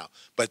are right now.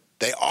 But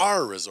they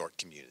are a resort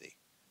community.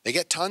 They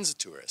get tons of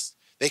tourists.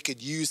 They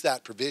could use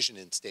that provision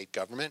in state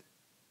government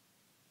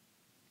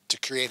to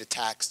create a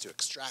tax to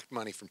extract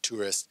money from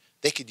tourists.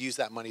 They could use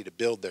that money to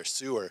build their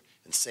sewer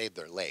and save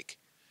their lake.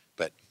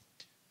 But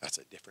that's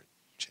a different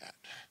chat.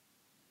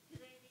 Do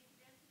they need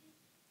density?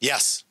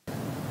 Yes.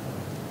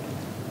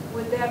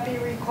 Would that be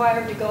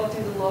required to go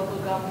through the local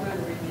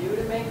government review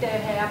to make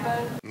that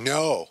happen?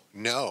 No,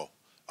 no.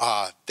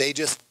 They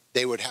need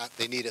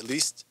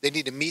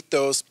to meet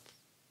those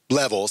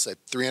levels at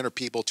 300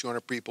 people,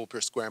 200 people per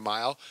square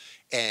mile,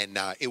 and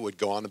it would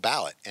go on the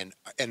ballot. And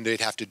they'd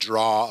have to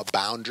draw a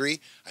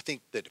boundary. I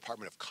think the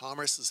Department of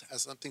Commerce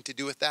has something to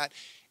do with that.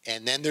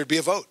 And then there'd be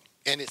a vote.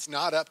 And it's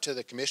not up to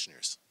the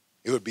commissioners.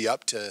 It would be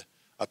up to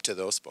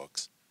those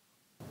folks.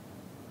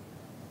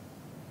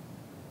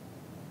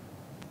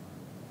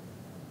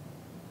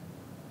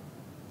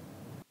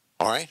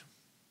 All right.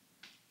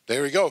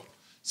 There we go.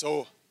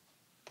 So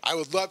I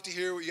would love to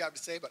hear what you have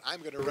to say, but I'm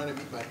going to run and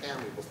meet my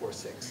family before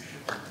 6.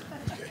 Okay.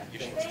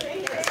 Thanks,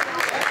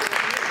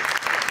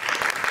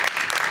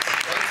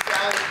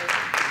 guys.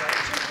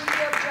 Should we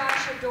give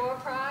Josh a door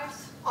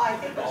prize? I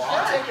think we should.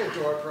 I'll take a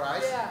door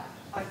prize. Yeah.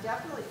 I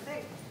definitely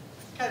think,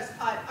 because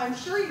I'm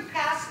sure you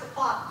passed the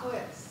pop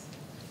quiz.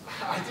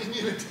 I didn't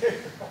even take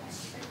it.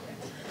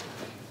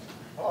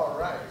 All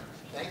right.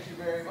 Thank you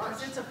very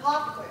much. It's a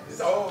pop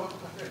quiz. Oh,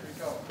 there we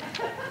go.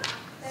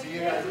 See you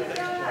guys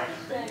later.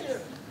 Thank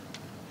you.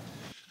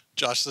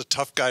 Josh is a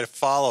tough guy to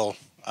follow.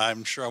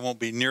 I'm sure I won't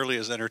be nearly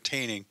as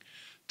entertaining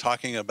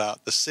talking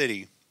about the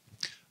city.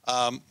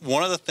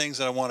 One of the things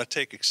that I want to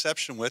take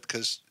exception with,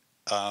 because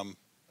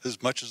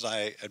as much as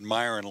I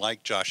admire and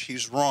like Josh,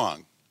 he's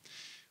wrong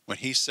when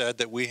he said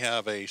that we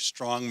have a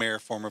strong mayor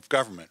form of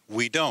government.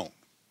 We don't.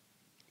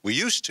 We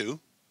used to,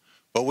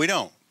 but we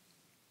don't.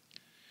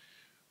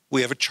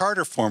 We have a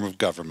charter form of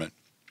government,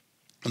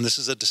 and this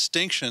is a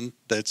distinction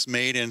that's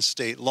made in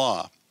state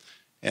law.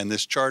 And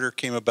this charter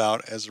came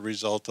about as a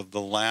result of the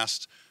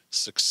last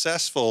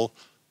successful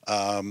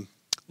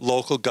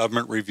local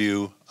government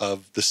review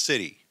of the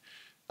city.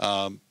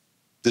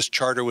 This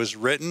charter was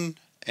written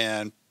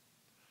and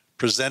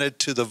presented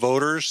to the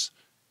voters,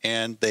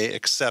 and they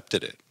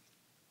accepted it.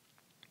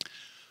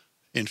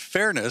 In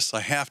fairness, I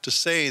have to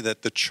say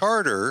that the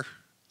charter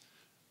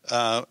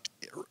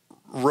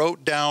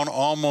wrote down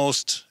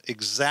almost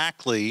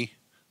exactly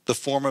the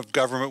form of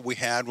government we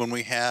had when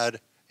we had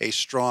a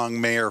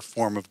strong mayor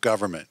form of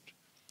government.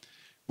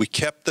 We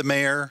kept the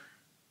mayor,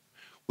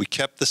 we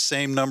kept the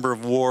same number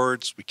of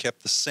wards, we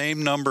kept the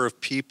same number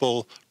of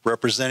people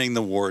representing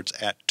the wards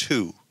at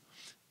 2.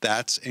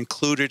 That's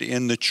included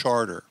in the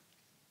charter.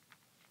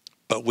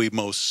 But we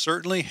most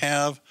certainly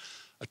have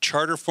a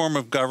charter form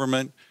of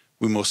government.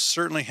 We most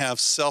certainly have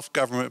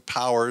self-government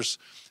powers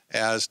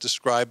as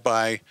described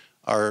by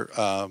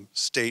our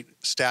state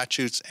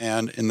statutes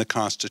and in the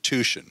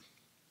Constitution.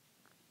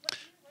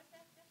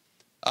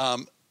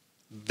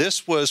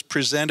 This was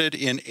presented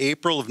in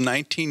April of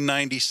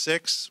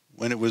 1996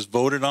 when it was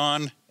voted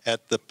on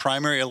at the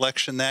primary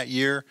election that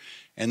year,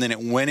 and then it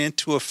went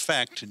into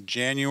effect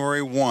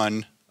January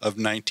 1 of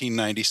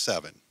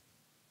 1997.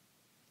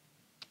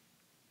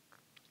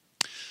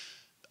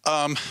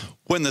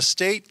 When the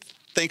state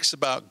thinks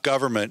about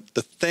government,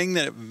 the thing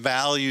that it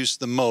values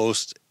the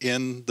most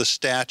in the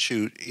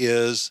statute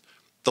is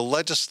the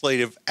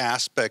legislative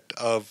aspect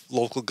of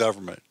local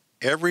government.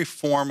 Every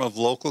form of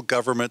local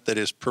government that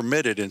is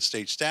permitted in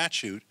state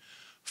statute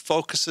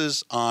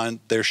focuses on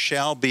there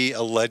shall be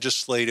a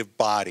legislative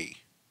body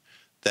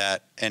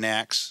that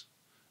enacts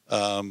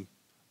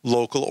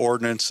local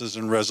ordinances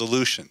and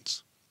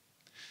resolutions.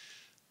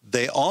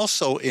 They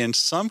also, in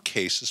some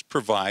cases,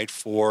 provide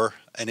for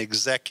an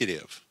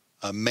executive,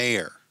 a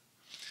mayor.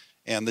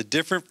 And the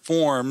different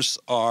forms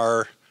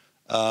are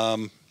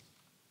the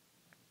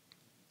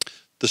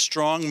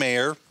strong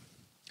mayor,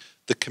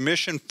 the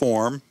commission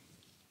form,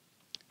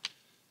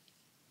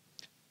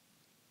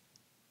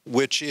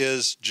 which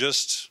is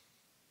just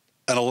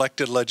an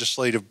elected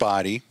legislative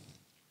body.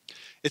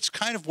 It's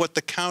kind of what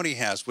the county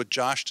has, what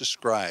Josh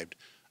described.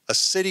 A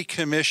city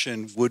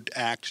commission would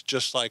act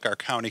just like our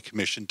county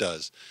commission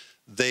does.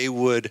 They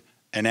would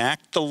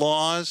enact the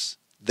laws,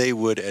 they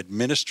would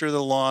administer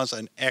the laws,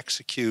 and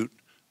execute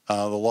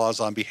the laws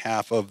on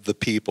behalf of the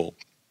people.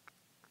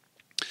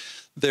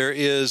 There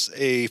is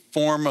a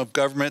form of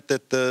government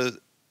that the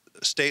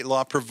state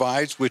law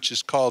provides, which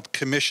is called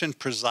commission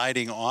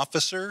presiding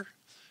officer,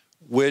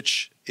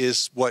 which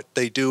is what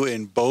they do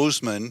in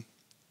Bozeman.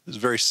 It's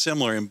very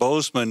similar. In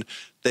Bozeman,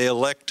 they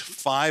elect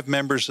 5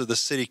 members of the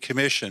city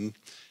commission,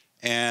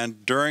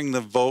 and during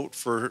the vote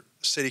for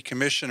city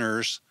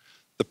commissioners,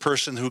 the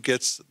person who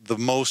gets the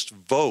most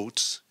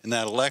votes in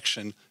that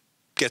election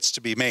gets to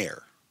be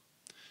mayor.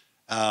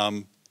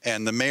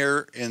 And the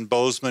mayor in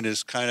Bozeman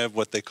is kind of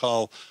what they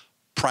call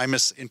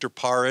primus inter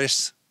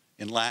pares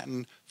in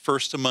Latin,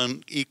 first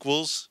among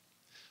equals.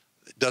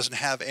 It doesn't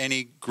have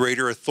any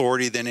greater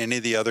authority than any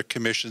of the other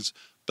commissions,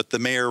 but the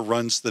mayor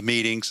runs the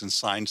meetings and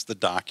signs the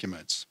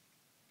documents.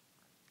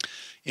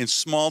 In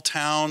small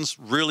towns,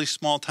 really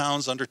small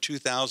towns under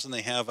 2,000,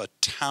 they have a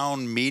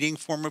town meeting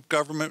form of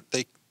government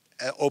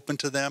open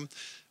to them.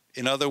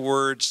 In other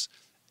words,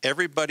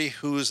 everybody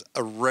who's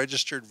a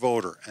registered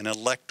voter, an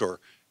elector,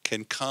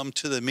 can come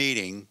to the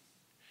meeting,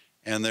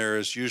 and there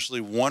is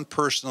usually one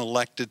person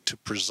elected to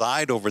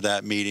preside over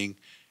that meeting,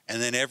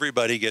 and then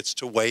everybody gets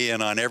to weigh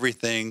in on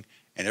everything,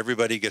 and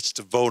everybody gets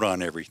to vote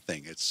on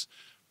everything. It's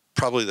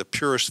probably the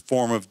purest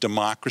form of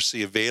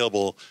democracy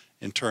available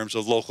in terms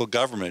of local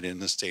government in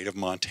the state of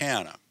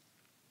Montana.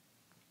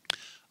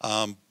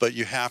 But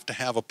you have to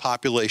have a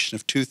population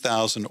of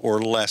 2,000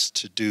 or less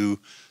to do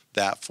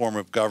that form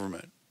of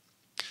government.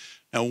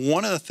 Now,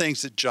 one of the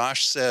things that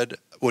Josh said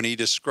when he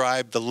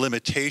described the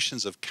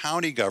limitations of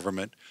county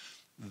government,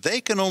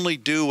 they can only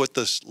do what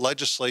the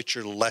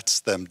legislature lets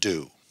them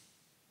do.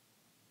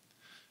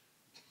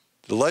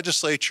 The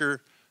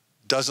legislature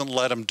doesn't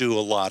let them do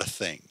a lot of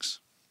things.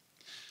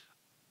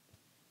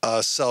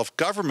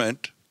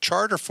 Self-government,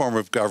 charter form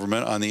of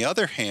government, on the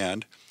other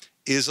hand,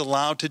 is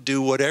allowed to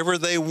do whatever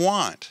they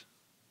want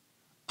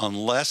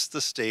unless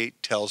the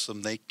state tells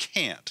them they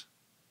can't.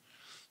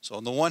 So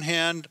on the one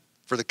hand,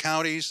 for the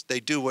counties, they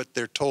do what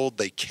they're told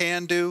they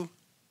can do.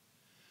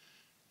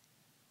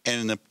 And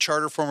in the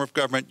charter form of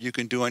government, you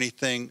can do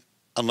anything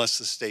unless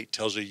the state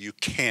tells you you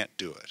can't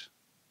do it.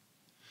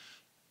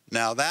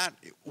 Now that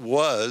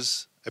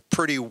was a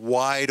pretty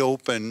wide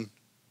open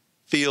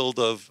field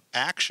of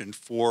action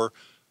for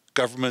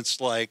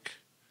governments like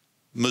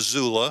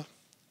Missoula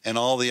and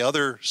all the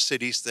other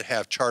cities that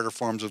have charter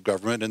forms of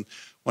government. And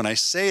when I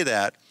say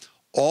that,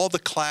 all the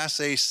Class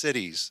A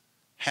cities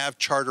have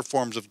charter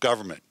forms of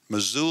government.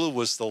 Missoula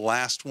was the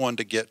last one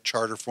to get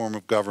charter form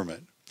of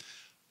government.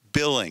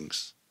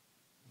 Billings,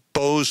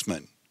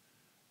 Bozeman,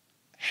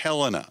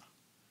 Helena,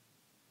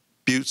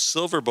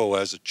 Butte-Silverboe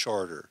has a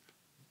charter.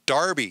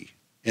 Darby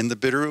in the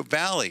Bitterroot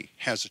Valley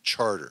has a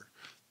charter.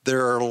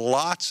 There are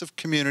lots of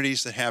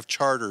communities that have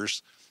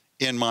charters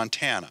in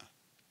Montana.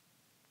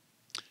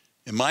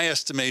 In my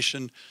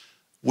estimation,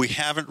 we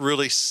haven't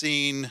really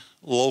seen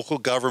local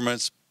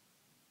governments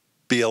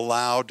be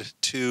allowed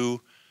to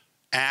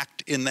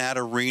act in that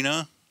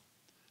arena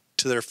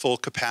to their full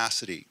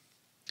capacity.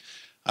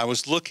 I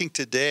was looking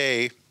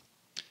today,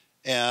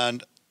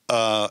 and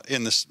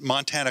in the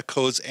Montana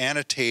Codes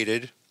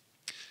Annotated,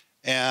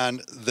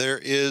 and there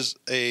is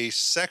a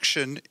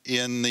section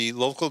in the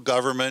local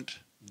government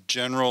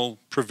general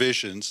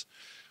provisions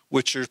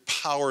which are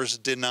powers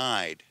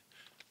denied.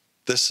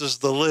 This is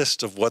the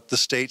list of what the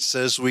state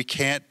says we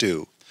can't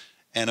do.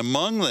 And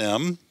among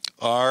them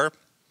are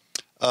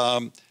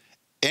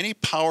any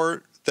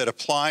power that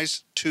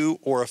applies to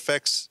or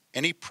affects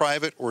any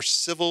private or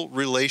civil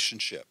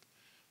relationship.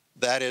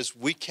 That is,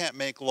 we can't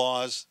make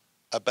laws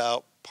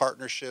about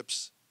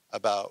partnerships,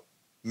 about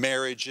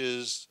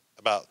marriages,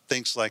 about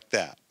things like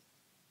that.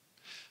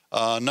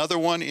 Another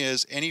one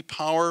is any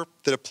power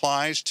that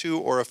applies to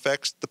or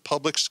affects the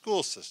public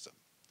school system.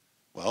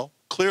 Well,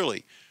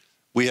 clearly,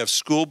 we have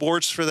school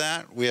boards for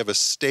that. We have a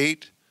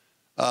state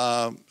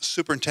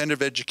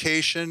superintendent of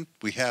education.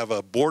 We have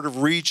a board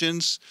of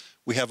regents.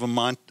 We have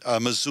a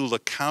Missoula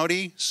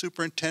County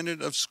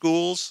superintendent of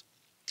schools.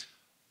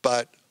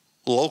 But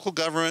local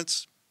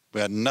governments,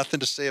 we had nothing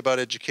to say about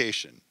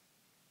education.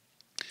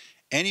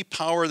 Any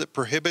power that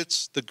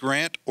prohibits the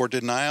grant or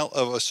denial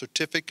of a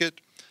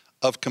certificate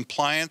of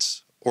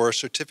compliance or a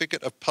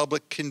certificate of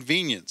public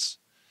convenience.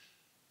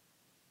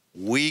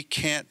 We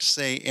can't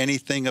say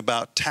anything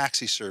about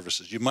taxi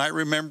services. You might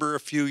remember a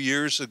few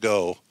years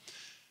ago,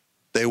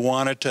 they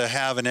wanted to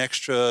have an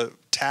extra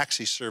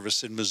taxi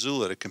service in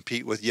Missoula to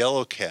compete with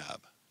Yellow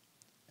Cab.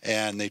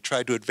 And they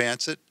tried to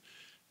advance it,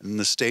 and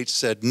the state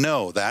said,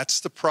 no, that's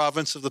the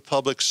province of the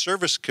Public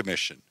Service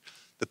Commission.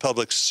 The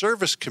Public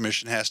Service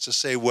Commission has to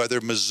say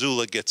whether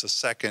Missoula gets a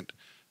second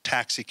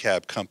taxi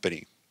cab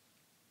company.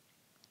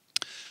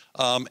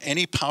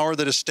 Any power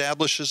that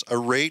establishes a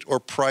rate or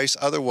price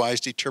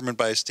otherwise determined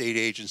by a state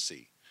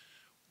agency.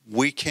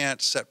 We can't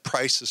set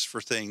prices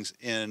for things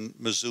in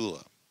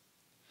Missoula.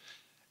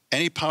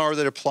 Any power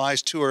that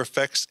applies to or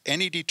affects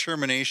any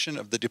determination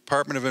of the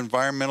Department of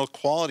Environmental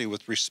Quality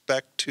with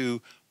respect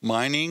to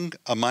mining,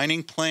 a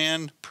mining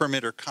plan,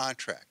 permit, or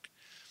contract.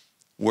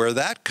 Where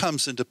that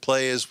comes into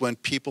play is when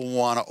people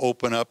want to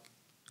open up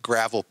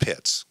gravel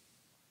pits.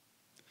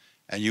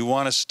 And you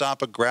want to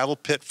stop a gravel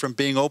pit from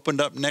being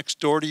opened up next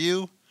door to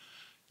you,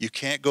 you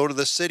can't go to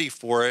the city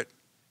for it.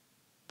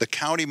 The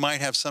county might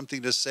have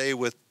something to say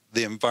with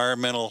the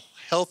environmental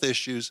health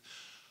issues,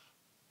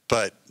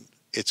 but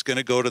it's going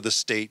to go to the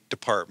State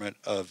Department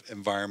of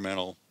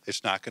Environmental.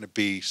 It's not going to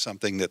be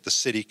something that the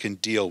city can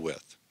deal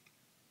with.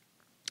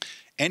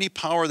 Any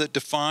power that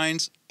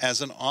defines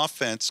as an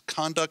offense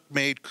conduct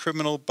made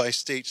criminal by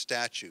state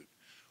statute.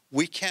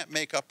 We can't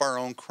make up our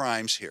own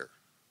crimes here.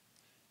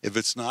 If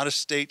it's not a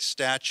state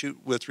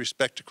statute with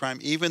respect to crime,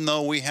 even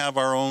though we have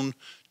our own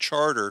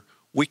charter,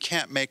 we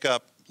can't make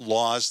up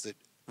laws that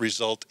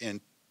result in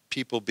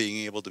people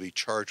being able to be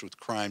charged with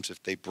crimes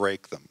if they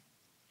break them.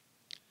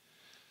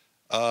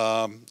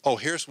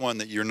 Here's one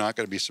that you're not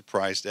going to be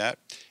surprised at.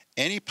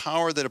 Any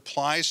power that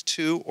applies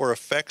to or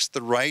affects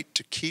the right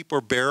to keep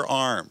or bear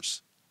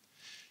arms.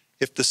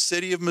 If the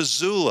city of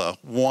Missoula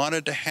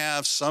wanted to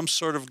have some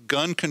sort of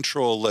gun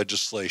control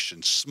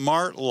legislation,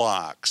 smart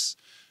locks,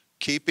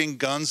 keeping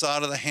guns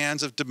out of the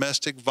hands of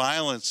domestic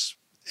violence,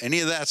 any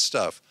of that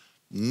stuff,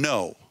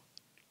 no,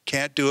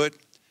 can't do it.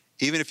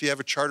 Even if you have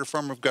a charter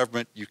form of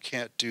government, you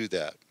can't do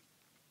that.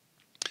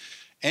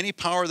 Any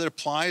power that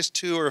applies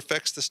to or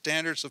affects the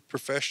standards of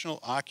professional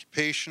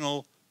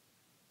occupational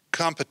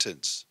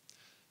competence.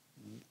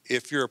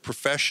 If you're a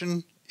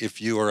profession, if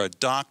you are a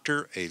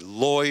doctor, a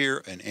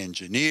lawyer, an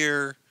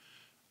engineer,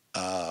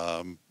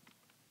 a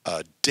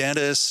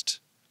dentist,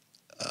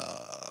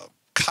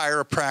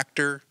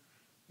 chiropractor,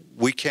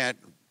 we can't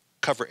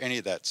cover any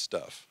of that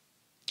stuff.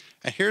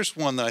 And here's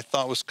one that I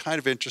thought was kind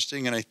of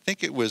interesting, and I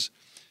think it was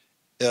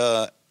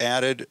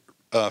added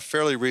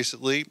fairly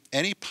recently.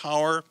 Any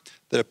power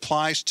that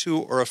applies to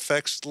or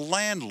affects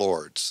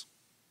landlords.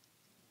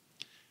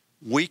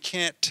 We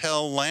can't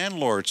tell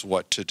landlords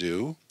what to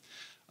do.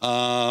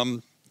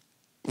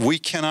 We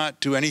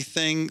cannot do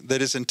anything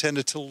that is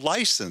intended to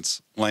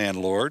license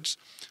landlords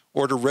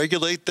or to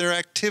regulate their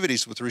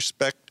activities with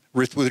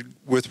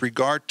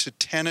regard to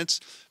tenants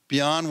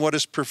beyond what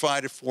is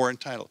provided for in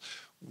title.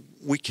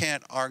 We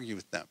can't argue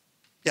with them.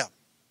 Yeah.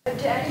 Do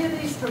any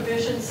of these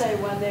provisions say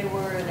when they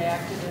were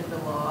enacted into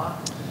law?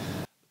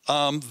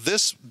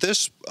 This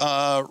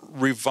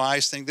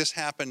revised thing, this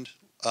happened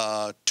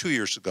 2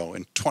 years ago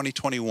in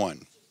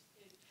 2021.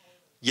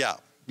 Yeah.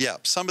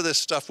 Some of this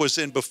stuff was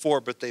in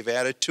before, but they've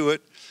added to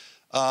it.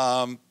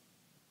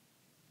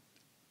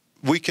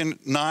 We can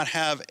not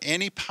have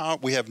any power,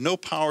 we have no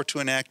power to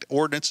enact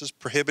ordinances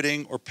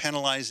prohibiting or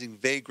penalizing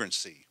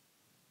vagrancy.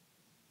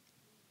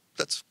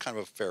 That's kind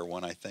of a fair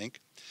one, I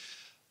think.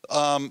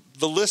 The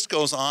list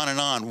goes on and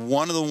on.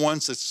 One of the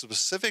ones that's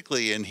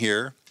specifically in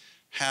here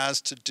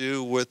has to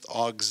do with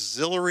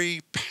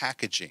auxiliary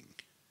packaging.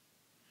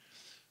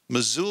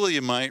 Missoula,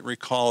 you might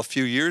recall, a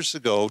few years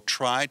ago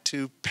tried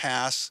to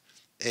pass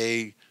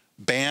a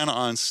ban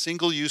on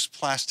single-use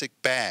plastic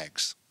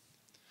bags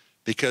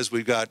because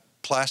we've got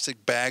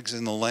plastic bags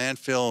in the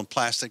landfill and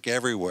plastic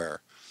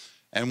everywhere.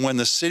 And when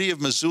the city of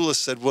Missoula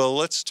said, well,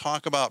 let's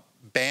talk about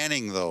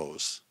banning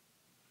those,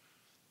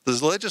 the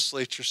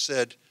legislature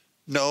said,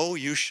 no,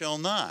 you shall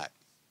not.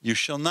 You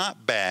shall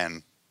not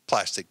ban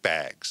plastic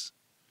bags.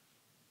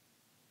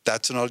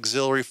 That's an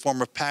auxiliary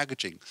form of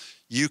packaging.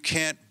 You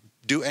can't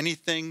do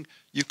anything.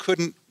 You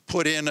couldn't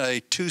put in a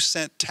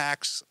 2-cent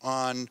tax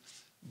on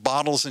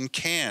bottles and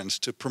cans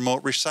to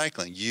promote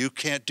recycling. You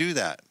can't do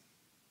that,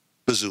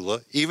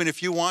 Missoula. Even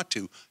if you want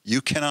to,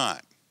 you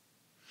cannot.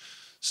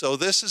 So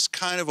this is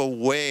kind of a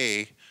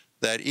way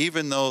that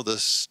even though the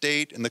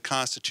state and the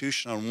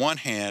Constitution on one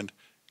hand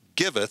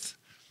giveth,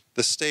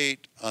 the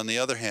state on the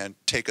other hand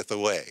taketh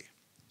away.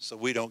 So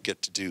we don't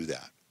get to do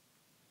that.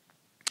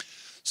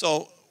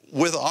 So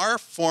with our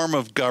form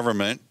of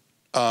government,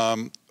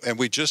 and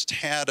we just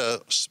had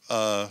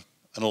an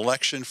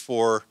election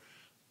for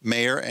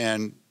mayor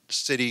and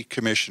city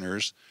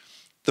commissioners,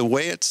 the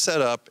way it's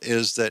set up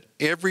is that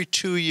every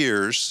 2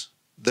 years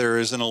there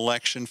is an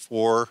election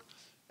for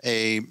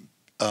a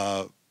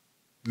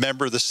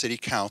member of the city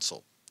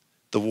council.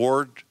 The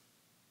ward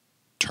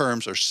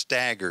terms are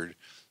staggered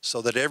so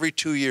that every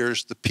 2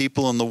 years the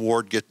people in the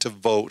ward get to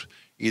vote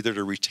either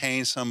to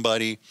retain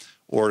somebody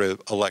or to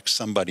elect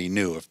somebody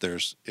new if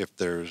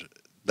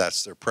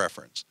that's their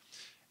preference.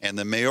 And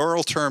the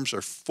mayoral terms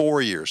are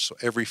 4 years. So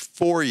every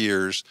 4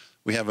 years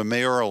we have a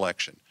mayoral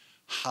election.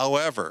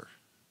 However,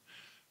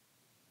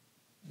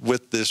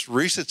 with this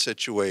recent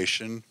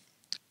situation,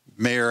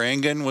 Mayor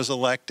Engen was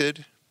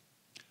elected,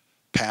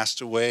 passed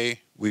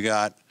away. We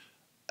got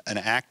an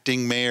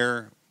acting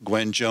mayor,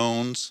 Gwen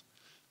Jones.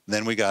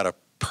 Then we got a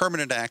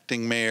permanent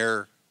acting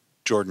mayor,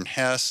 Jordan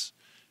Hess.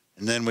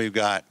 And then we've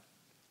got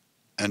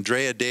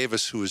Andrea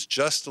Davis, who was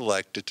just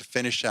elected to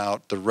finish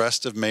out the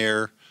rest of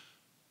Mayor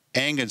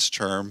Engen's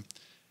term.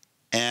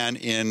 And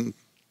in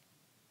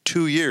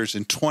 2 years,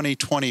 in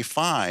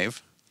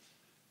 2025,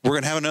 we're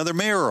going to have another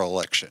mayoral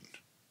election.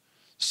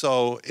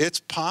 So it's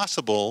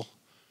possible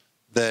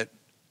that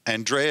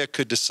Andrea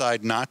could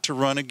decide not to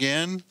run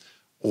again,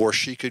 or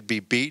she could be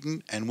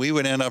beaten, and we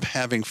would end up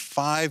having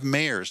 5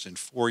 mayors in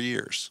 4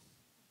 years.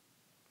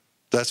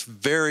 That's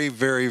very,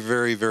 very,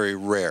 very, very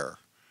rare.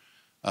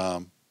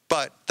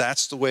 But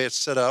that's the way it's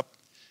set up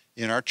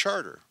in our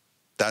charter.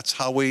 That's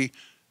how we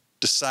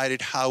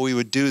decided how we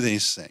would do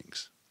these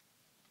things.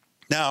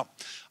 Now,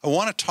 I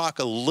want to talk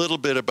a little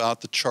bit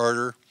about the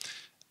charter.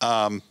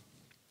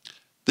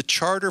 The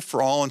charter,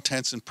 for all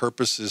intents and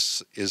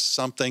purposes, is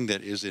something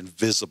that is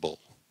invisible.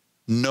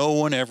 No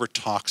one ever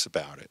talks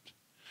about it.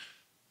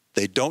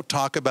 They don't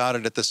talk about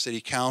it at the city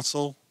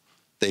council.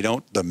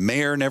 The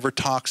mayor never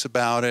talks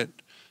about it.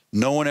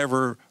 No one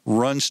ever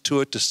runs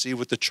to it to see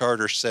what the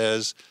charter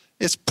says.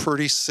 It's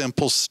pretty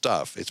simple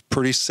stuff. It's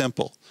pretty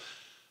simple.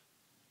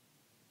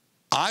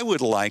 I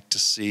would like to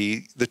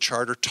see the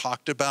charter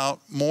talked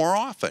about more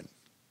often.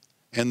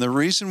 And the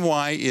reason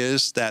why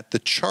is that the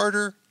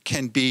charter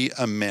can be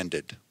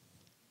amended.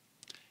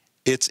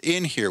 It's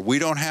in here. We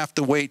don't have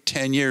to wait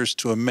 10 years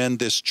to amend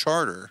this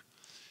charter.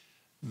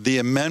 The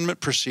amendment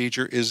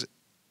procedure is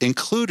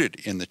included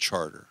in the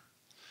charter.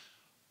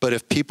 But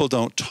if people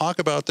don't talk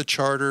about the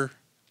charter,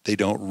 they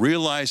don't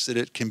realize that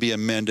it can be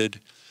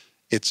amended,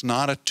 it's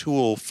not a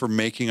tool for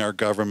making our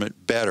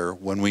government better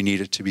when we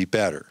need it to be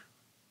better.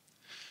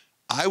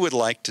 I would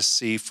like to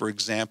see, for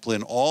example,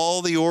 in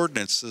all the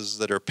ordinances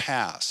that are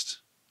passed,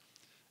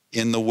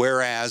 in the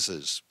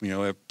whereases, you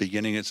know, at the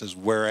beginning it says,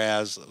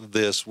 whereas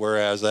this,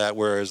 whereas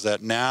that,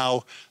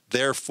 now,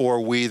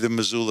 therefore, we, the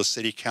Missoula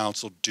City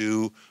Council,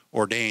 do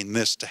ordain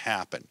this to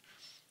happen.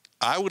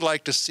 I would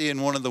like to see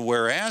in one of the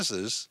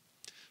whereases,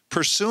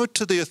 pursuant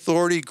to the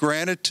authority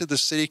granted to the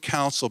City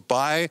Council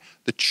by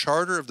the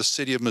Charter of the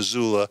City of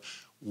Missoula,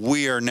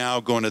 we are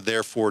now going to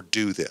therefore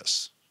do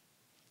this.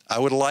 I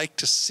would like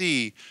to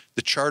see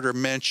the charter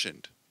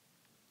mentioned.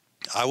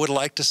 I would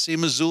like to see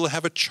Missoula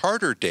have a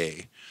charter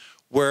day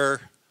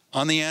where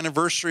on the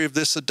anniversary of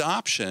this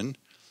adoption,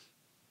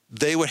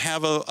 they would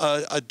have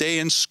a day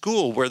in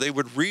school where they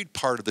would read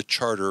part of the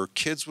charter, or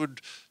kids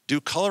would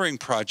do coloring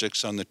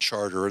projects on the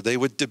charter, or they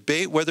would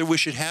debate whether we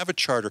should have a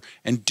charter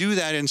and do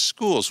that in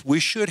schools. We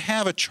should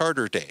have a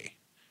charter day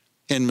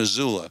in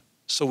Missoula,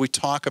 so we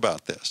talk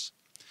about this.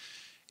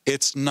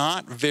 It's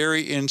not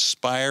very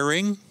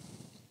inspiring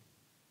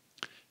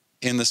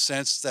in the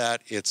sense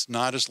that it's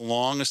not as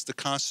long as the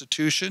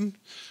Constitution,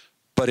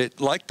 but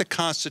it, like the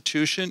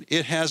Constitution,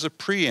 it has a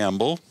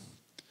preamble,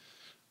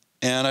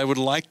 and I would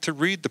like to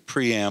read the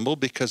preamble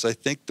because I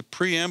think the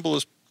preamble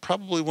is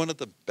probably one of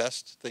the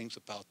best things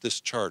about this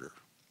charter.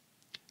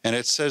 And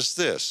it says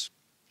this: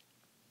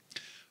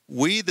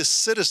 we, the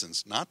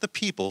citizens, not the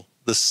people,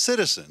 the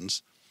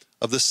citizens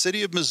of the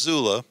City of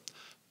Missoula,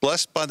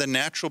 blessed by the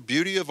natural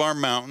beauty of our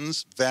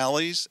mountains,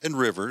 valleys, and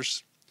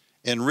rivers,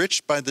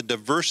 enriched by the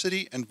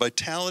diversity and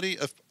vitality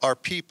of our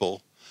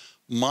people,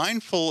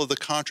 mindful of the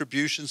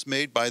contributions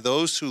made by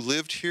those who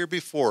lived here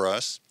before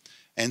us,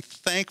 and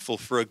thankful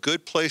for a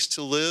good place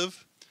to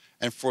live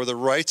and for the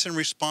rights and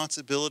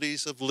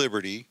responsibilities of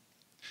liberty,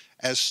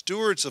 as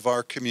stewards of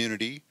our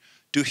community,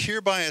 do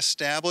hereby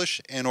establish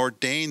and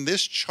ordain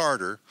this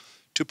charter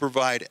to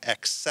provide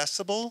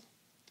accessible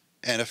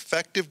and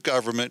effective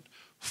government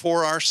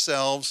for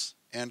ourselves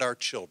and our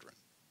children.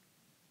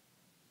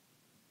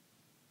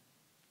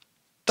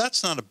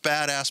 That's not a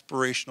bad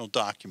aspirational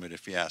document,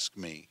 if you ask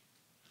me.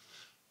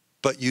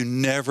 But you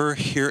never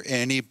hear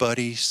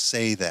anybody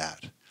say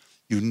that.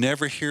 You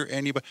never hear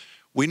anybody.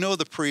 We know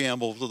the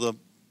preamble to the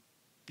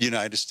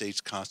United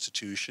States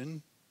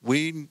Constitution.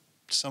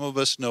 Some of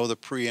us know the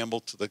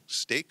preamble to the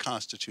state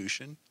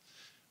constitution.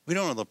 We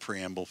don't know the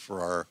preamble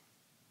for our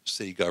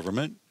city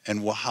government and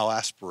how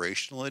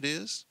aspirational it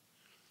is.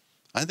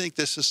 I think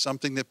this is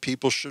something that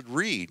people should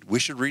read. We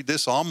should read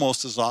this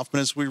almost as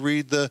often as we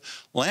read the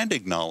land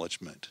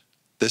acknowledgement.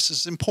 This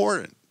is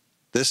important.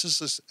 This is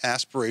the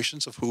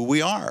aspirations of who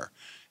we are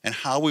and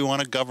how we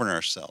want to govern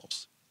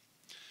ourselves.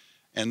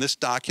 And this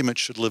document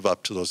should live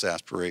up to those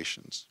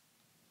aspirations.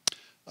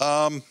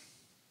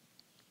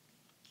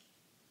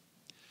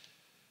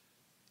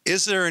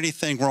 Is there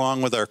anything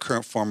wrong with our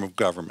current form of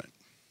government?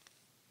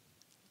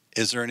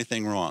 Is there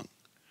anything wrong?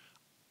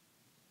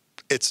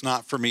 It's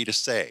not for me to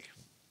say.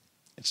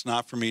 It's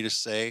not for me to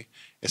say.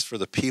 It's for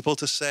the people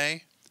to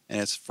say, and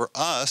it's for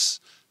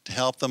us to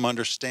help them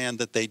understand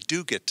that they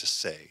do get to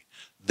say.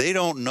 They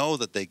don't know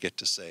that they get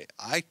to say.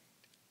 I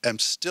am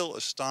still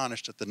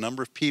astonished at the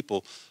number of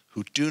people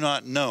who do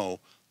not know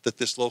that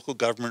this local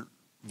government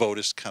vote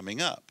is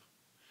coming up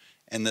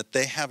and that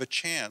they have a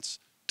chance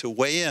to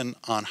weigh in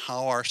on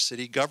how our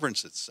city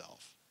governs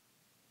itself.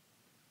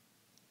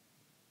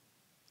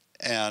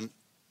 And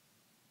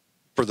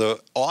for the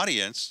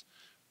audience,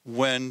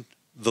 when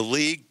the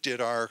league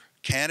did our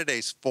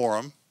candidates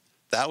forum,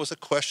 that was a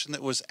question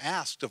that was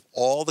asked of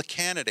all the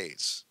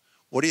candidates.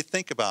 What do you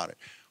think about it?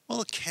 Well,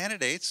 the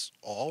candidates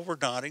all were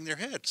nodding their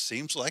heads.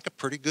 Seems like a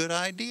pretty good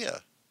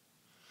idea.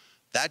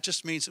 That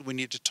just means that we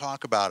need to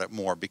talk about it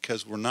more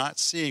because we're not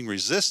seeing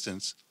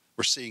resistance,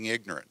 we're seeing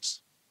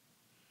ignorance.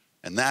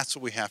 And that's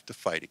what we have to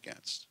fight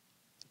against.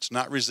 It's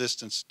not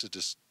resistance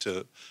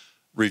to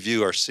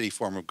review our city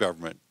form of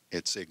government,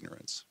 it's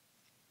ignorance.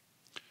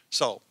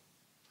 So,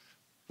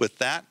 with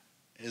that,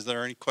 is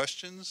there any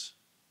questions?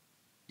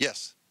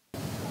 Yes.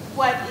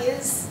 What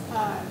is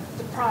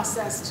the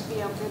process to be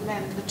able to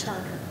amend the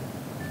charter?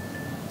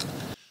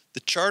 The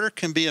charter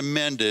can be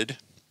amended.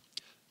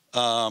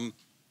 Let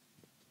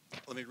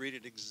me read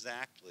it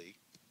exactly.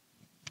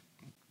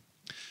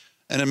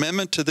 An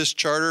amendment to this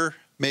charter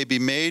may be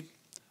made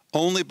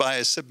only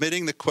by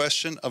submitting the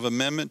question of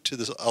amendment to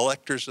the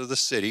electors of the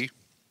city.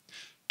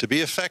 To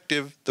be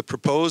effective, the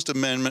proposed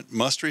amendment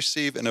must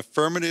receive an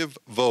affirmative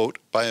vote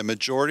by a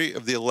majority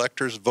of the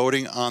electors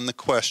voting on the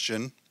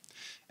question.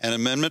 An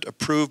amendment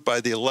approved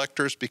by the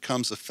electors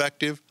becomes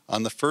effective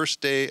on the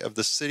first day of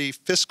the city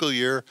fiscal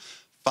year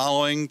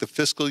following the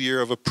fiscal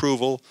year of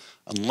approval,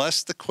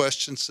 unless the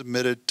question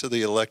submitted to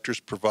the electors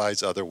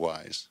provides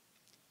otherwise.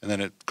 And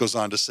then it goes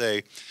on to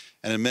say,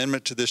 an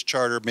amendment to this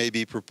charter may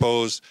be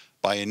proposed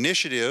by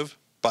initiative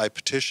by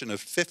petition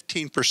of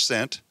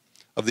 15%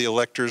 of the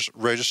electors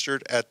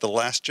registered at the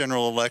last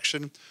general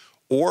election,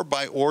 or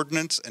by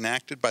ordinance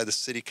enacted by the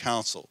City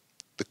Council.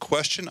 The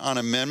question on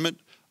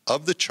amendment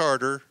of the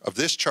charter, of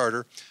this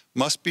charter,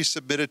 must be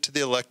submitted to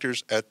the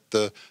electors at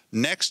the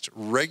next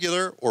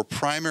regular or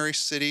primary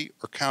city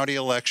or county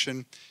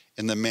election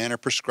in the manner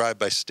prescribed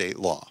by state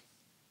law.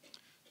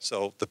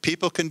 So the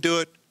people can do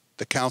it,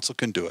 the council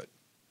can do it.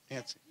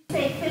 Nancy.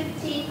 Say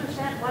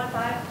 15%,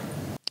 1.5?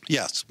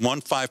 Yes,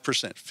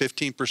 15%,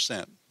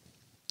 15%.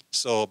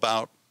 So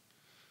about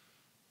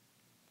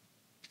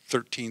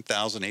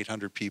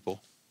 13,800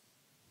 people.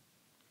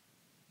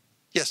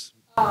 Yes.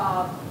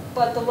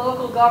 But the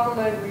local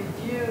government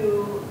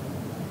review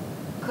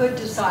could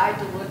decide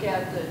to look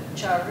at the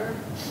charter?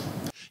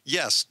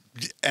 Yes,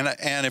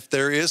 and if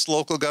there is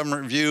local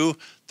government review,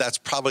 that's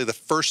probably the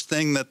first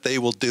thing that they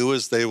will do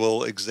is they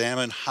will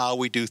examine how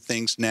we do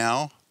things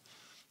now.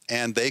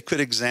 And they could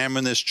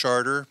examine this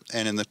charter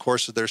and in the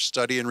course of their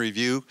study and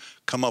review,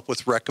 come up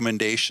with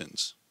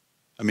recommendations.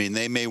 I mean,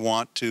 they may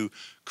want to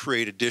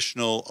create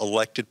additional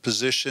elected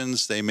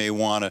positions. They may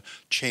want to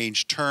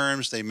change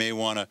terms. They may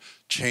want to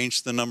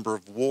change the number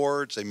of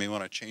wards. They may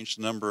want to change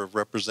the number of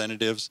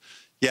representatives.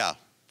 Yeah,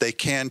 they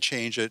can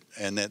change it,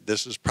 and that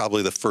this is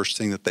probably the first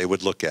thing that they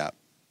would look at.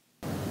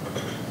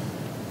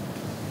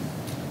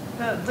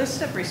 The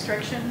list of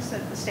restrictions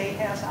that the state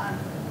has on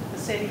the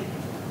city,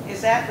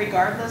 is that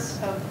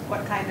regardless of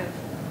what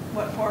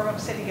form of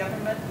city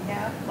government we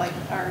have? Like,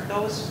 are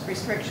those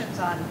restrictions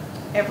on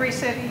every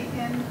city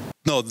in?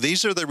 No,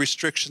 these are the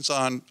restrictions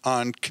on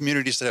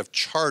communities that have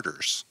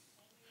charters.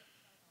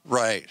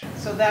 Right.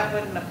 So that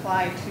wouldn't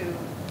apply to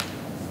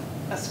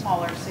a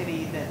smaller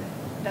city that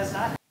does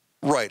not?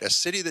 Right. A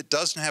city that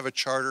doesn't have a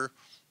charter,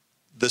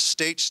 the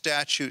state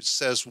statute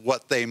says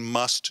what they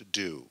must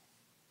do.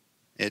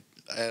 It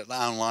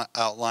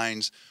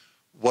outlines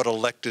what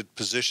elected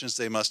positions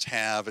they must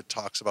have. It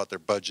talks about their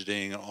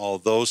budgeting and all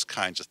those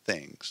kinds of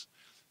things.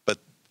 But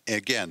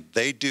again,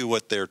 they do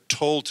what they're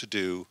told to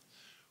do.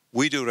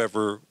 We do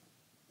whatever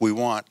we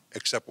want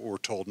except what we're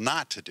told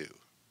not to do.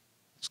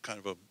 It's kind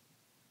of a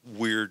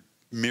weird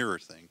mirror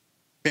thing.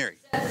 Mary.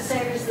 Is that the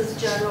same as this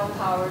general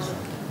powers of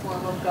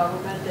form of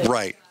government?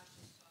 Right.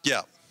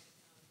 Yeah.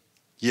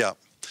 Yeah.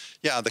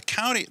 Yeah, the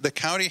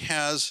county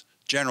has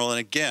general, and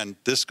again,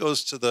 this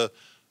goes to the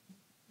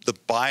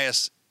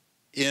bias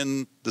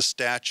in the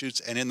statutes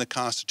and in the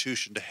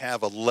Constitution to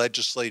have a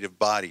legislative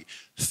body.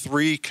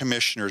 3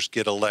 commissioners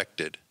get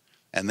elected,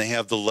 and they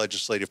have the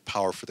legislative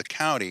power for the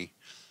county,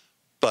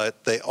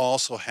 but they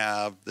also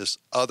have this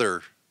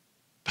other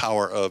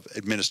power of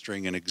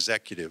administering an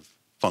executive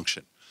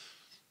function.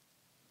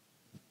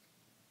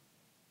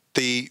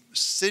 The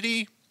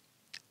city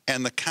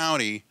and the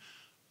county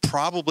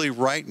probably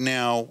right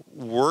now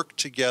work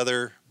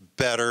together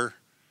better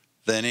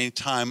than any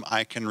time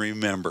I can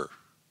remember.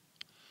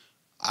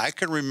 I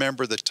can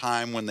remember the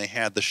time when they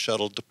had the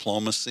shuttle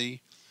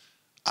diplomacy.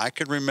 I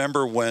can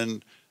remember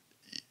when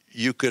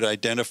you could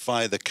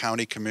identify the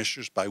county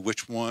commissioners by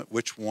which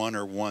one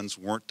or ones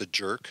weren't the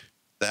jerk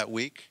that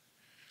week,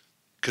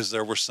 because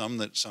there were some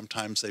that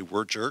sometimes they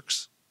were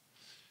jerks.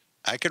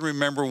 I can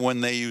remember when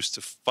they used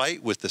to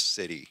fight with the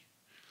city.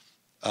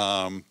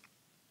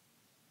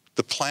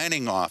 The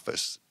planning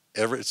office,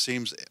 it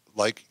seems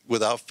like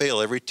without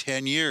fail, every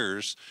 10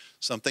 years,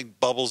 something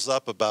bubbles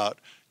up about,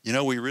 you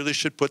know, we really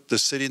should put the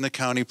city and the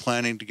county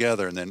planning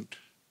together. And then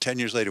 10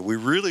 years later, we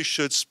really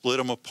should split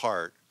them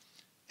apart.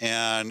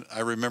 And I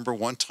remember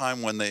one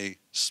time when they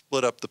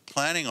split up the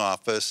planning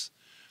office,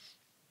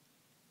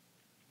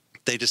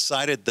 they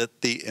decided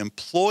that the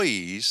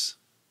employees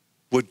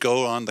would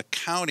go on the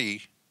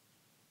county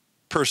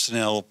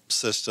personnel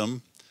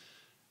system,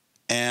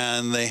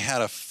 and they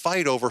had a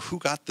fight over who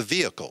got the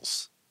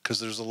vehicles, because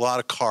there's a lot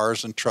of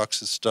cars and trucks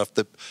and stuff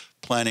that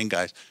planning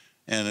guys.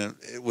 And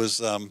it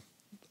was,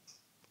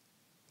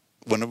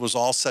 when it was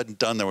all said and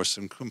done, there were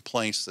some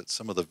complaints that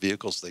some of the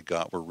vehicles they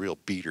got were real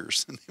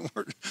beaters, and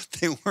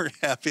they weren't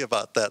happy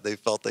about that. They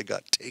felt they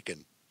got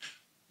taken.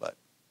 But,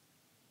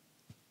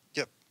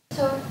 yep.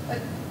 So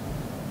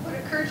what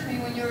occurred to me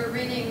when you were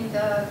reading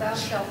the Thou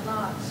Shalt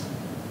Nots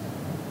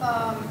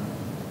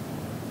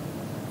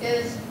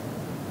is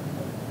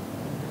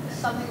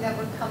something that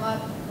would come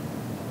up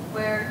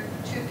where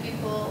 2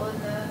 people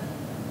in the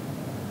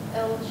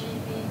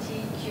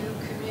LGBTQ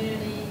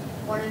community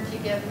wanted to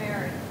get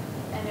married.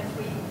 And if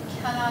we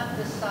cannot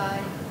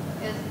decide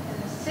in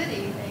the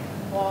city, make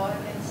a law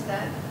against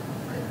that,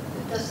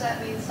 does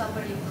that mean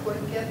somebody could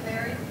get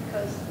married?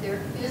 Because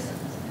there isn't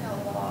a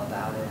law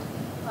about it,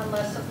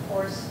 unless, of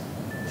course,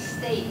 the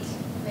state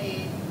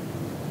made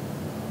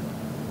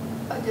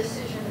a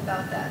decision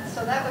about that.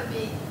 So that would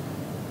be,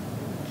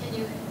 can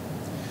you?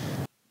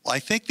 I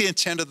think the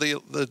intent of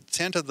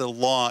the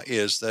law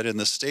is that in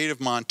the state of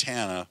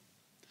Montana,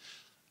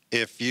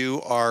 if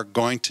you are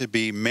going to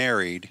be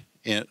married,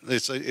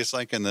 it's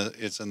like in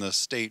the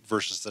state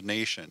versus the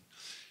nation.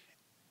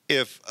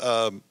 If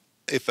a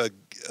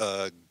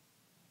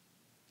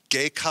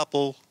gay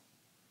couple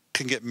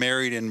can get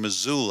married in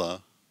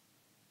Missoula,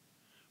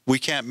 we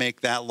can't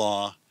make that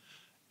law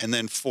and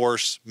then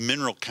force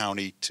Mineral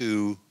County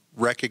to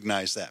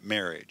recognize that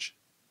marriage.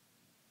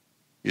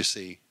 You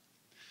see.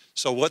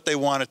 So what they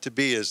want it to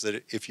be is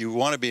that if you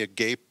want to be a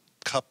gay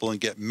couple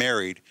and get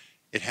married,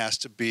 it has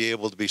to be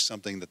able to be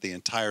something that the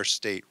entire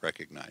state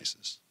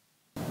recognizes.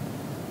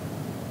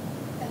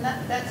 And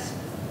And that's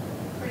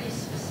pretty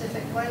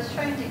specific. What I was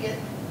trying to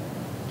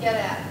get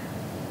at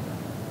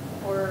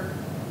were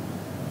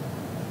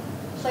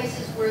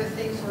places where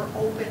things were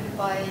opened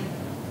by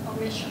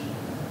omission.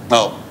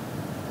 Oh.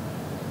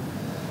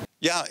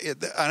 Yeah,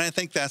 and I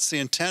think that's the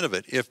intent of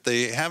it. If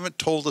they haven't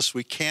told us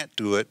we can't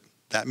do it,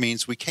 that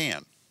means we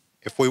can,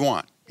 if we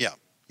want. Yeah,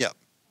 yeah,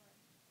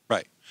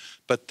 right.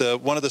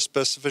 But one of the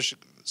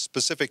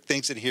specific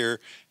things in here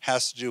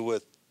has to do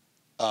with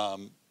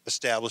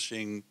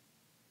establishing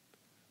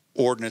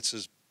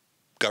ordinances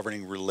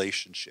governing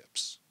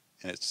relationships,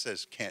 and it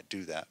says can't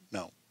do that.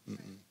 No.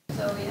 Mm-mm.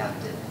 So we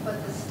have to,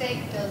 but the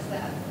state does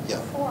that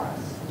for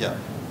us. Yeah.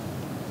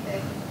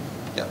 Okay.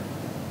 Yeah.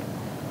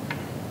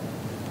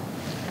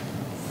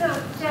 So,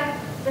 Jeff,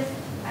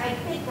 I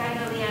think I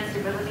know the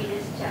answer, but let me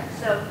just check.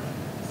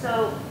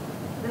 So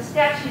the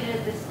statute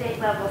at the state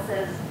level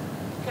says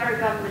charter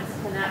governments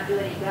cannot do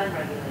any gun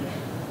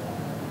regulation.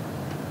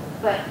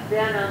 But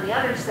then on the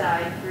other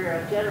side,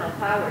 for general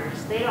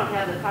powers, they don't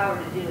have the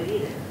power to do it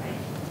either, right?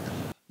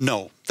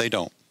 No, they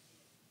don't.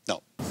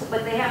 No. So,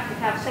 but they have to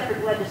have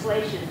separate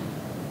legislation.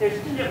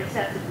 There's two different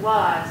sets of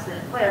laws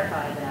that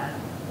clarify that.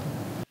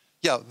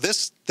 Yeah,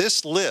 this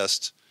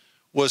list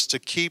was to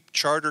keep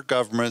charter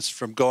governments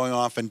from going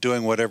off and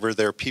doing whatever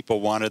their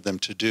people wanted them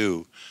to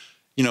do.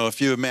 You know,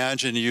 if you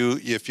imagine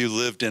if you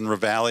lived in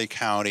Ravalli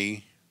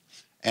County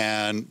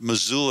and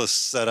Missoula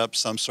set up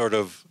some sort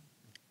of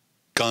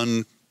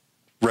gun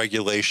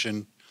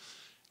regulation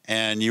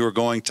and you were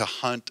going to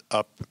hunt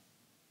up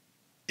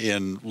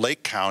in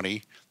Lake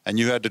County and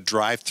you had to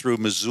drive through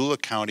Missoula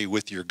County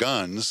with your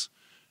guns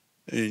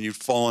and you'd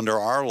fall under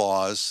our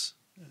laws,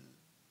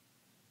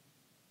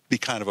 be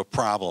kind of a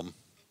problem.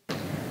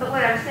 But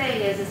what I'm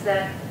saying is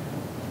that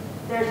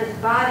there's this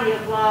body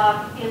of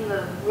law in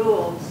the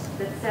rules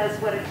that says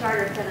what a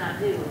charter cannot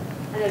do.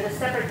 And there's a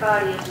separate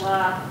body of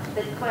law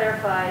that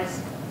clarifies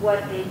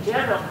what a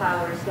general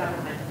powers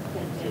government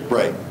can do.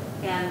 Right.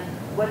 And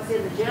what's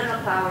in the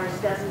general powers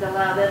doesn't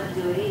allow them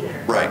to do it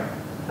either. Right.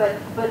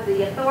 But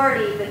the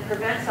authority that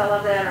prevents all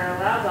of that or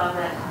allows all of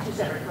that is two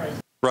separate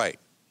places. Right.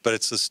 But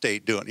it's the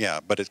state doing, yeah,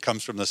 but it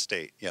comes from the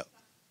state. Yeah.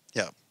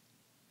 Yeah.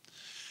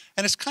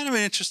 And it's kind of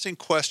an interesting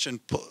question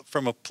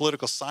from a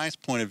political science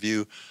point of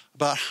view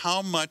about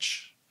how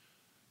much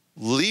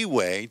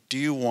leeway do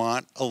you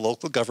want a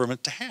local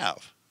government to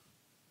have?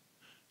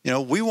 You know,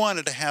 we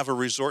wanted to have a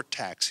resort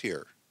tax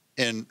here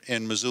in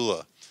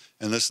Missoula.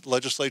 And this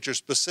legislature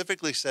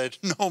specifically said,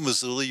 no,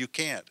 Missoula, you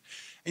can't.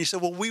 And you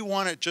said, well, we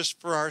want it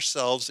just for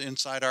ourselves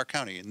inside our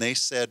county. And they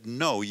said,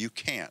 no, you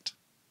can't.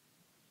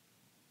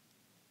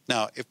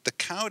 Now, if the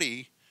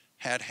county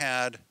had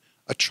had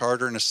a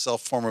charter and a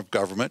self-form of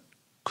government,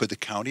 could the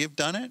county have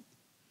done it?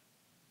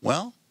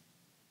 Well,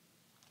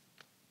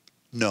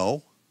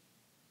 no,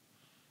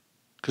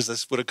 because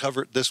this would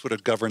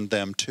have governed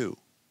them too.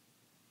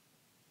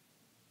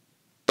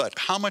 But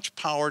how much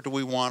power do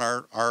we want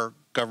our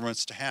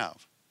governments to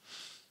have?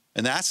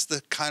 And that's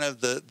the kind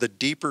of the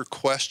deeper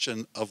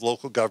question of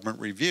local government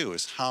review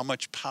is how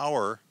much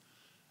power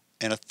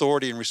and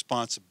authority and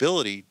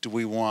responsibility do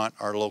we want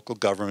our local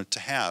government to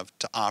have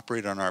to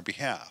operate on our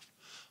behalf?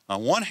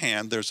 On one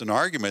hand, there's an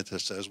argument that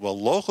says, well,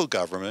 local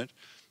government,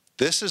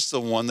 this is the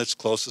one that's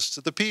closest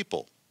to the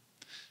people.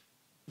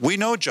 We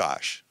know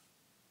Josh.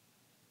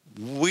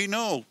 We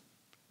know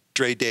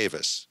Dre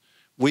Davis.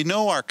 We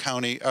know our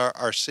county,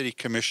 our city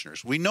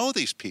commissioners. We know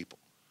these people.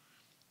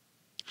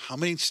 How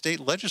many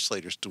state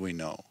legislators do we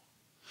know?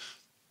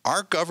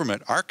 Our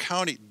government, our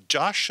county,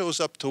 Josh shows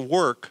up to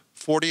work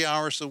 40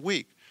 hours a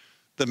week.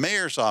 The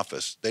mayor's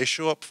office, they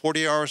show up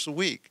 40 hours a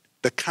week.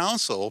 The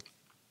council,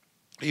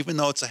 even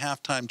though it's a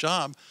half-time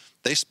job,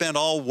 they spend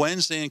all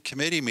Wednesday in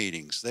committee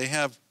meetings. They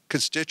have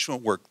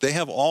constituent work. They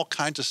have all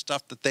kinds of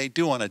stuff that they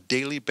do on a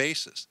daily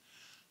basis.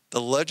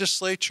 The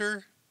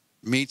legislature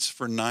meets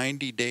for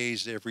 90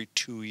 days every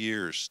 2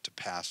 years to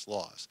pass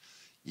laws.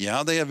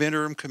 Yeah, they have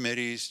interim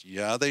committees.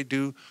 Yeah, they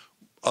do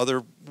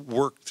other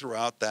work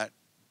throughout that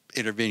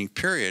intervening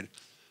period.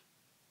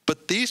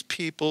 But these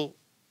people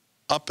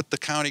up at the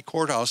county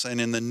courthouse and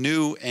in the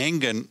new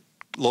Engen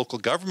local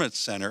government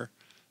center,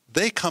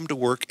 they come to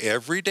work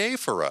every day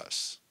for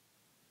us.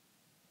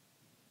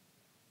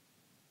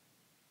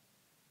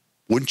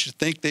 Wouldn't you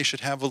think they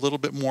should have a little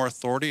bit more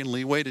authority and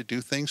leeway to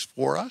do things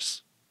for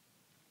us?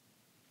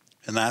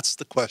 And that's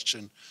the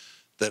question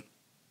that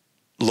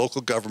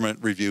local government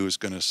review is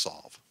going to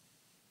solve.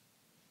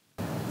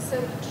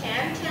 So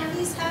can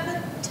counties have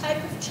a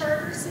type of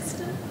charter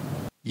system?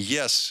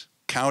 Yes,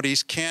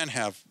 counties can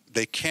have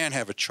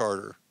a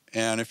charter.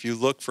 And if you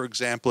look, for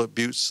example, at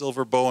Butte,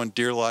 Silver Bow, and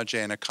Deer Lodge,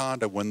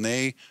 Anaconda, when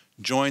they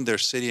joined their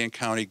city and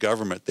county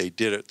government, they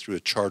did it through a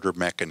charter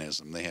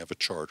mechanism. They have a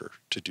charter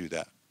to do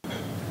that.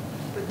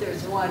 But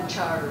there's one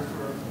charter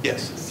for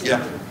Yes. city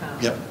Yep. and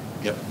county. Yep.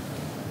 Yep.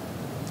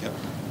 Yep.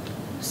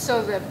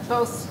 So that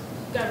both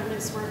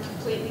governments were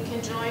completely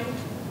conjoined?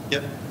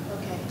 Yep.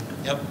 Okay.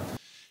 Yep.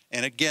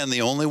 And again,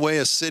 the only way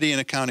a city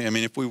and a county, I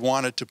mean, if we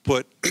wanted to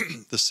put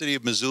the city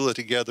of Missoula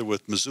together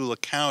with Missoula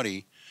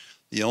County,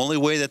 the only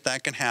way that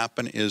that can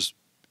happen is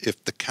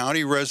if the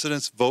county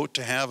residents vote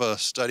to have a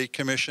study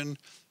commission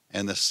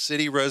and the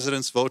city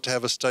residents vote to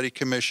have a study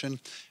commission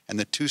and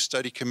the two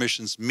study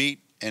commissions meet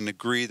and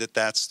agree that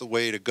that's the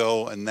way to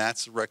go and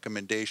that's a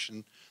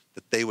recommendation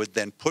that they would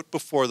then put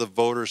before the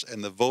voters,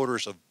 and the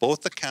voters of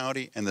both the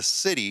county and the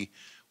city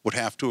would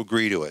have to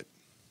agree to it.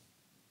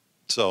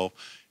 So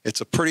it's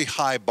a pretty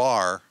high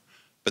bar,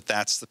 but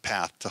that's the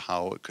path to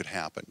how it could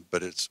happen.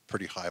 But it's a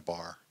pretty high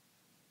bar.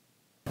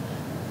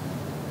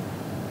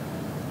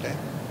 Okay.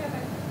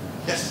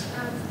 Yes.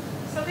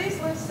 So these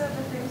lists of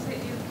the things that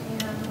you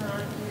can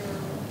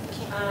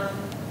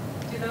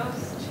do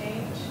those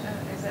change?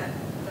 Is that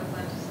the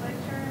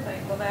legislature?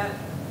 Like, will that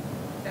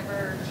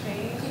ever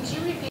change? Could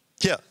you repeat?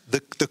 Yeah,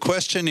 the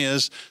question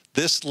is,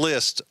 this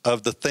list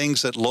of the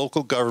things that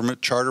local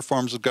government, charter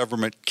forms of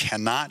government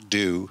cannot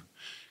do,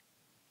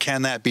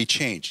 can that be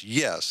changed?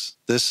 Yes,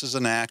 this is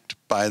an act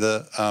by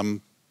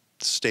the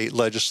state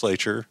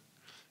legislature,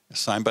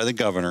 signed by the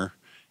governor,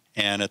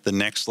 and at the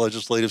next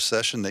legislative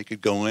session, they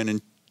could go in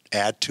and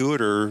add to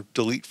it or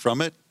delete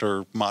from it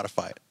or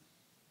modify it.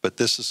 But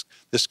this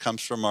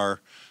comes from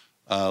our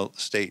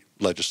state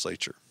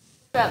legislature.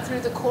 About through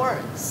the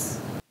courts.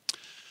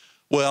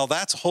 Well,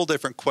 that's a whole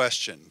different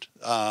question.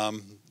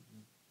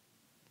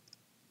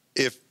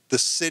 If the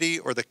city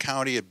or the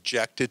county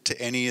objected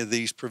to any of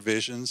these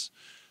provisions,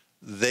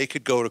 they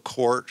could go to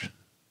court.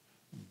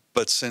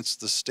 But since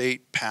the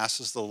state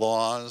passes the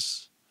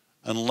laws,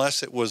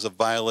 unless it was a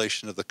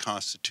violation of the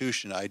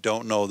Constitution, I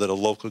don't know that a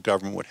local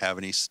government would have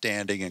any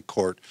standing in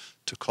court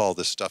to call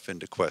this stuff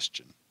into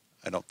question.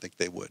 I don't think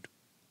they would.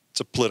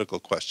 It's a political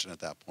question at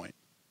that point.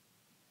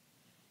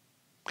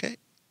 Okay.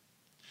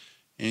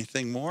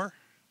 Anything more?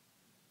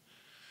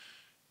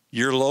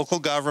 Your local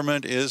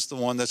government is the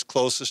one that's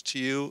closest to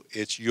you.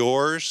 It's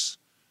yours.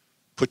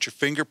 Put your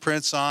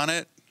fingerprints on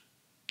it.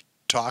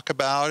 Talk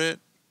about it.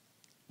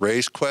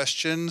 Raise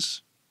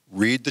questions.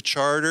 Read the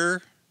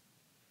charter.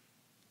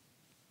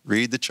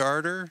 Read the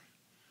charter.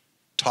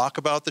 Talk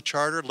about the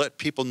charter. Let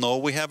people know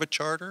we have a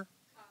charter.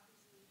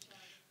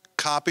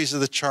 Copies of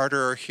the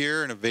charter are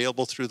here and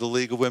available through the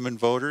League of Women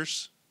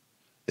Voters.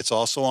 It's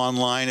also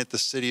online at the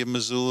City of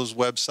Missoula's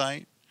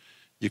website.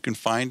 You can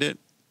find it,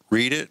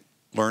 read it,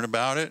 learn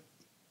about it,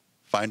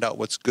 find out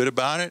what's good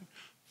about it,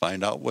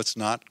 find out what's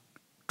not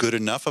good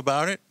enough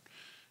about it.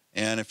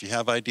 And if you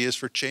have ideas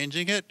for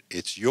changing it,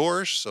 it's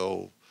yours,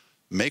 so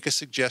make a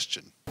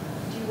suggestion. Do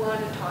you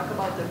want to talk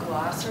about the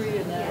glossary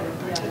and that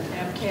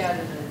MCAT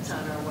and it's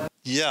on our website?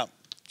 Yeah,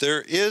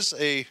 there is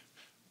a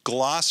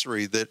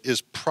glossary that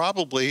is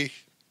probably,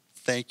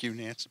 thank you,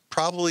 Nancy,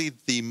 probably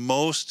the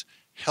most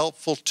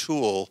helpful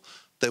tool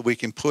that we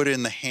can put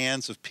in the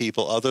hands of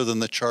people other than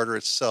the charter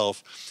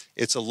itself.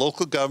 It's a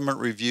local government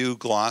review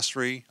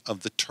glossary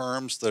of the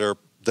terms that are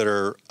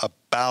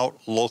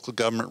about local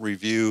government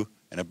review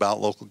and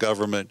about local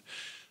government.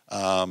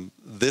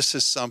 This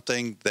is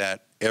something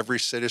that every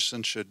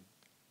citizen should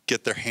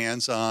get their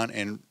hands on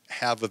and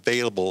have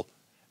available,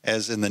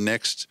 as in the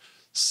next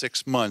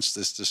 6 months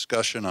this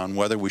discussion on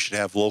whether we should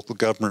have local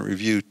government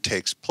review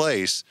takes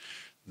place.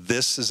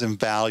 This is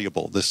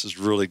invaluable. This is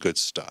really good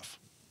stuff.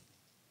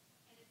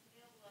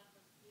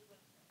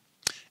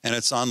 And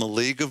it's on the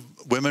League of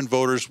Women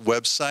Voters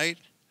website.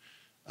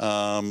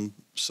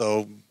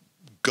 So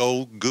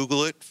go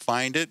Google it,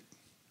 find it,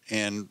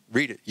 and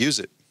read it, use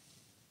it.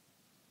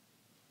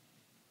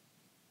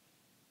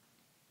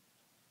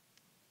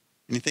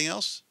 Anything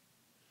else?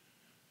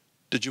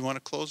 Did you want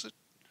to close it?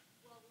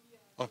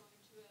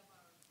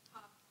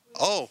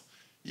 Oh,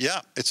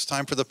 yeah, it's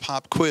time for the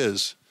pop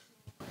quiz.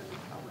 We're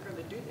going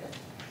to do that.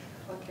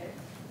 Okay.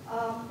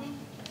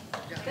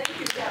 Thank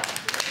you, Geoff.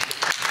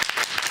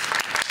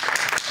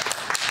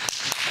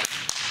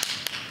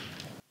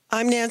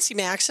 I'm Nancy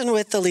Maxon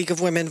with the League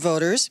of Women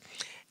Voters,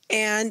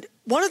 and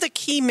one of the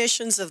key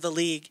missions of the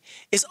League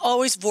is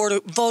always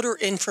voter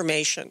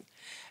information.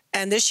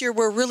 And this year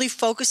we're really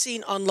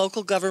focusing on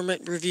local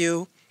government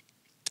review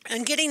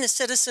and getting the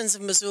citizens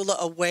of Missoula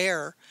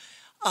aware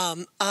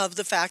of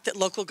the fact that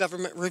local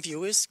government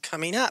review is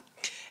coming up.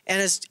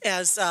 And as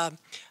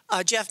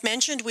Geoff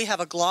mentioned, we have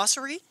a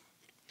glossary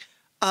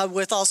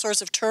with all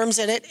sorts of terms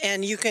in it,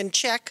 and you can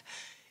check.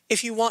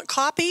 If you want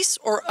copies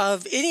or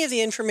of any of the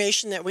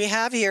information that we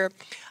have here,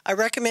 I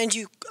recommend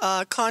you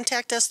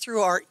contact us through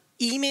our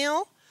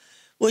email,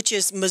 which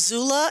is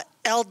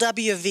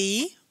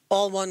MissoulaLWV,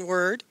 all one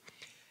word,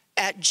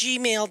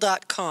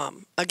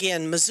 @gmail.com.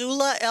 Again,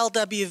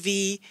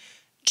 MissoulaLWV,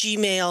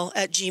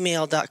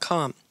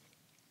 gmail@gmail.com.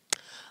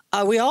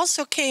 We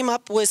also came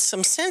up with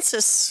some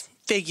census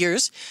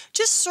figures,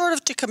 just sort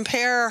of to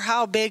compare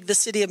how big the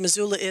city of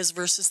Missoula is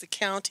versus the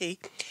county,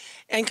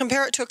 and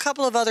compare it to a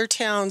couple of other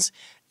towns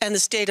and the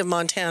state of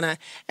Montana.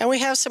 And we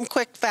have some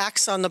quick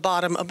facts on the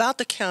bottom about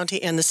the county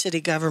and the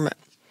city government.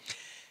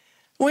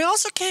 We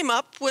also came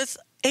up with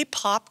a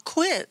pop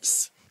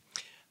quiz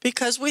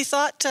because we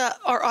thought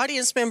our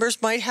audience members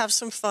might have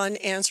some fun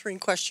answering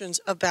questions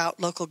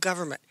about local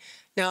government.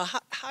 Now,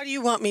 how do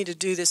you want me to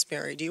do this,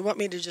 Mary? Do you want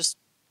me to just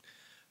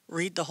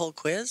read the whole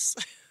quiz?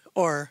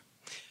 Or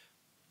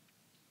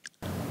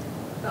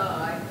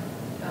I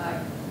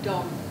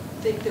don't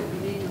think that we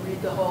need to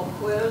read the whole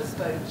quiz,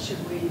 but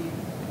should we, do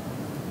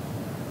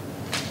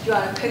you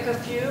want to pick a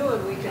few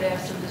and we could have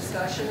some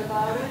discussion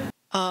about it?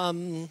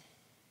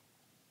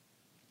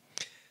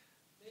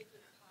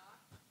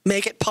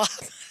 Make it pop.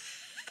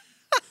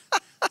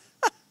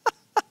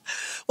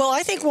 Well,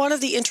 I think one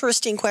of the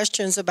interesting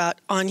questions about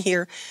on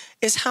here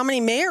is how many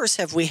mayors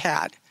have we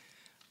had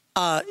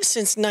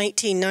since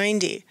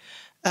 1990?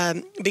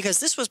 Because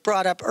this was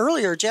brought up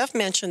earlier. Geoff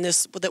mentioned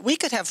this, that we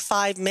could have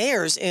 5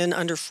 mayors in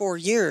under 4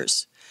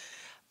 years.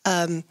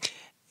 The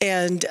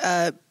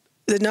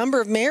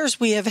number of mayors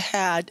we have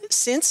had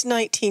since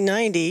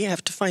 1990, I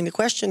have to find the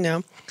question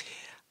now,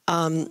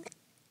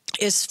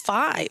 is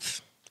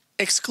 5,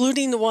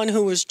 excluding the one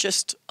who was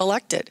just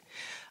elected.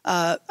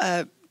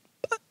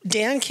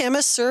 Dan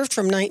Kemmis served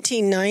from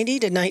 1990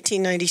 to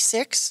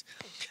 1996.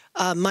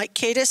 Mike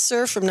Kadis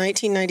served from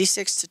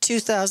 1996 to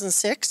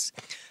 2006.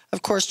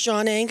 Of course,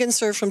 John Angan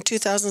served from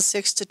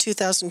 2006 to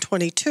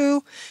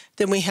 2022.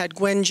 Then we had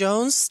Gwen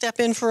Jones step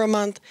in for a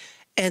month,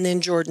 and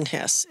then Jordan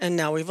Hess. And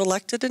now we've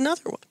elected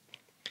another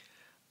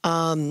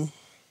one.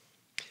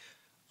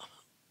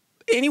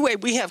 Anyway,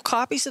 we have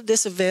copies of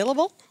this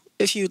available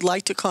if you'd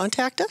like to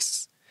contact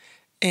us.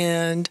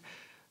 And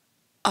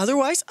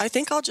otherwise, I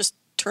think I'll just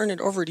turn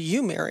it over to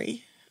you,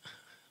 Mary.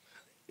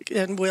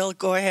 And we'll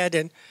go ahead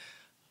and...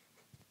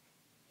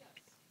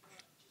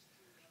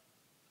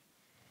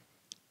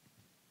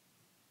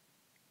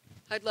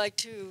 I'd like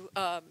to,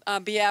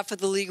 on behalf of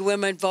the League of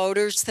Women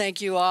Voters, thank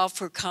you all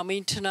for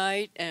coming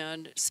tonight,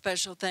 and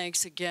special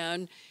thanks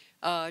again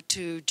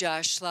to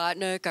Josh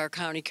Slotnick, our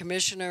County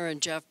Commissioner,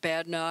 and Geoff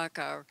Badenoch,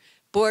 our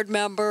board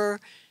member.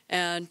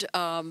 And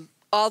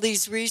all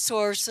these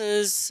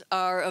resources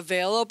are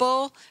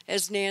available,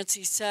 as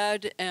Nancy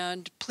said,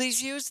 and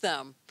please use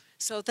them.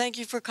 So thank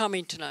you for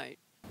coming tonight.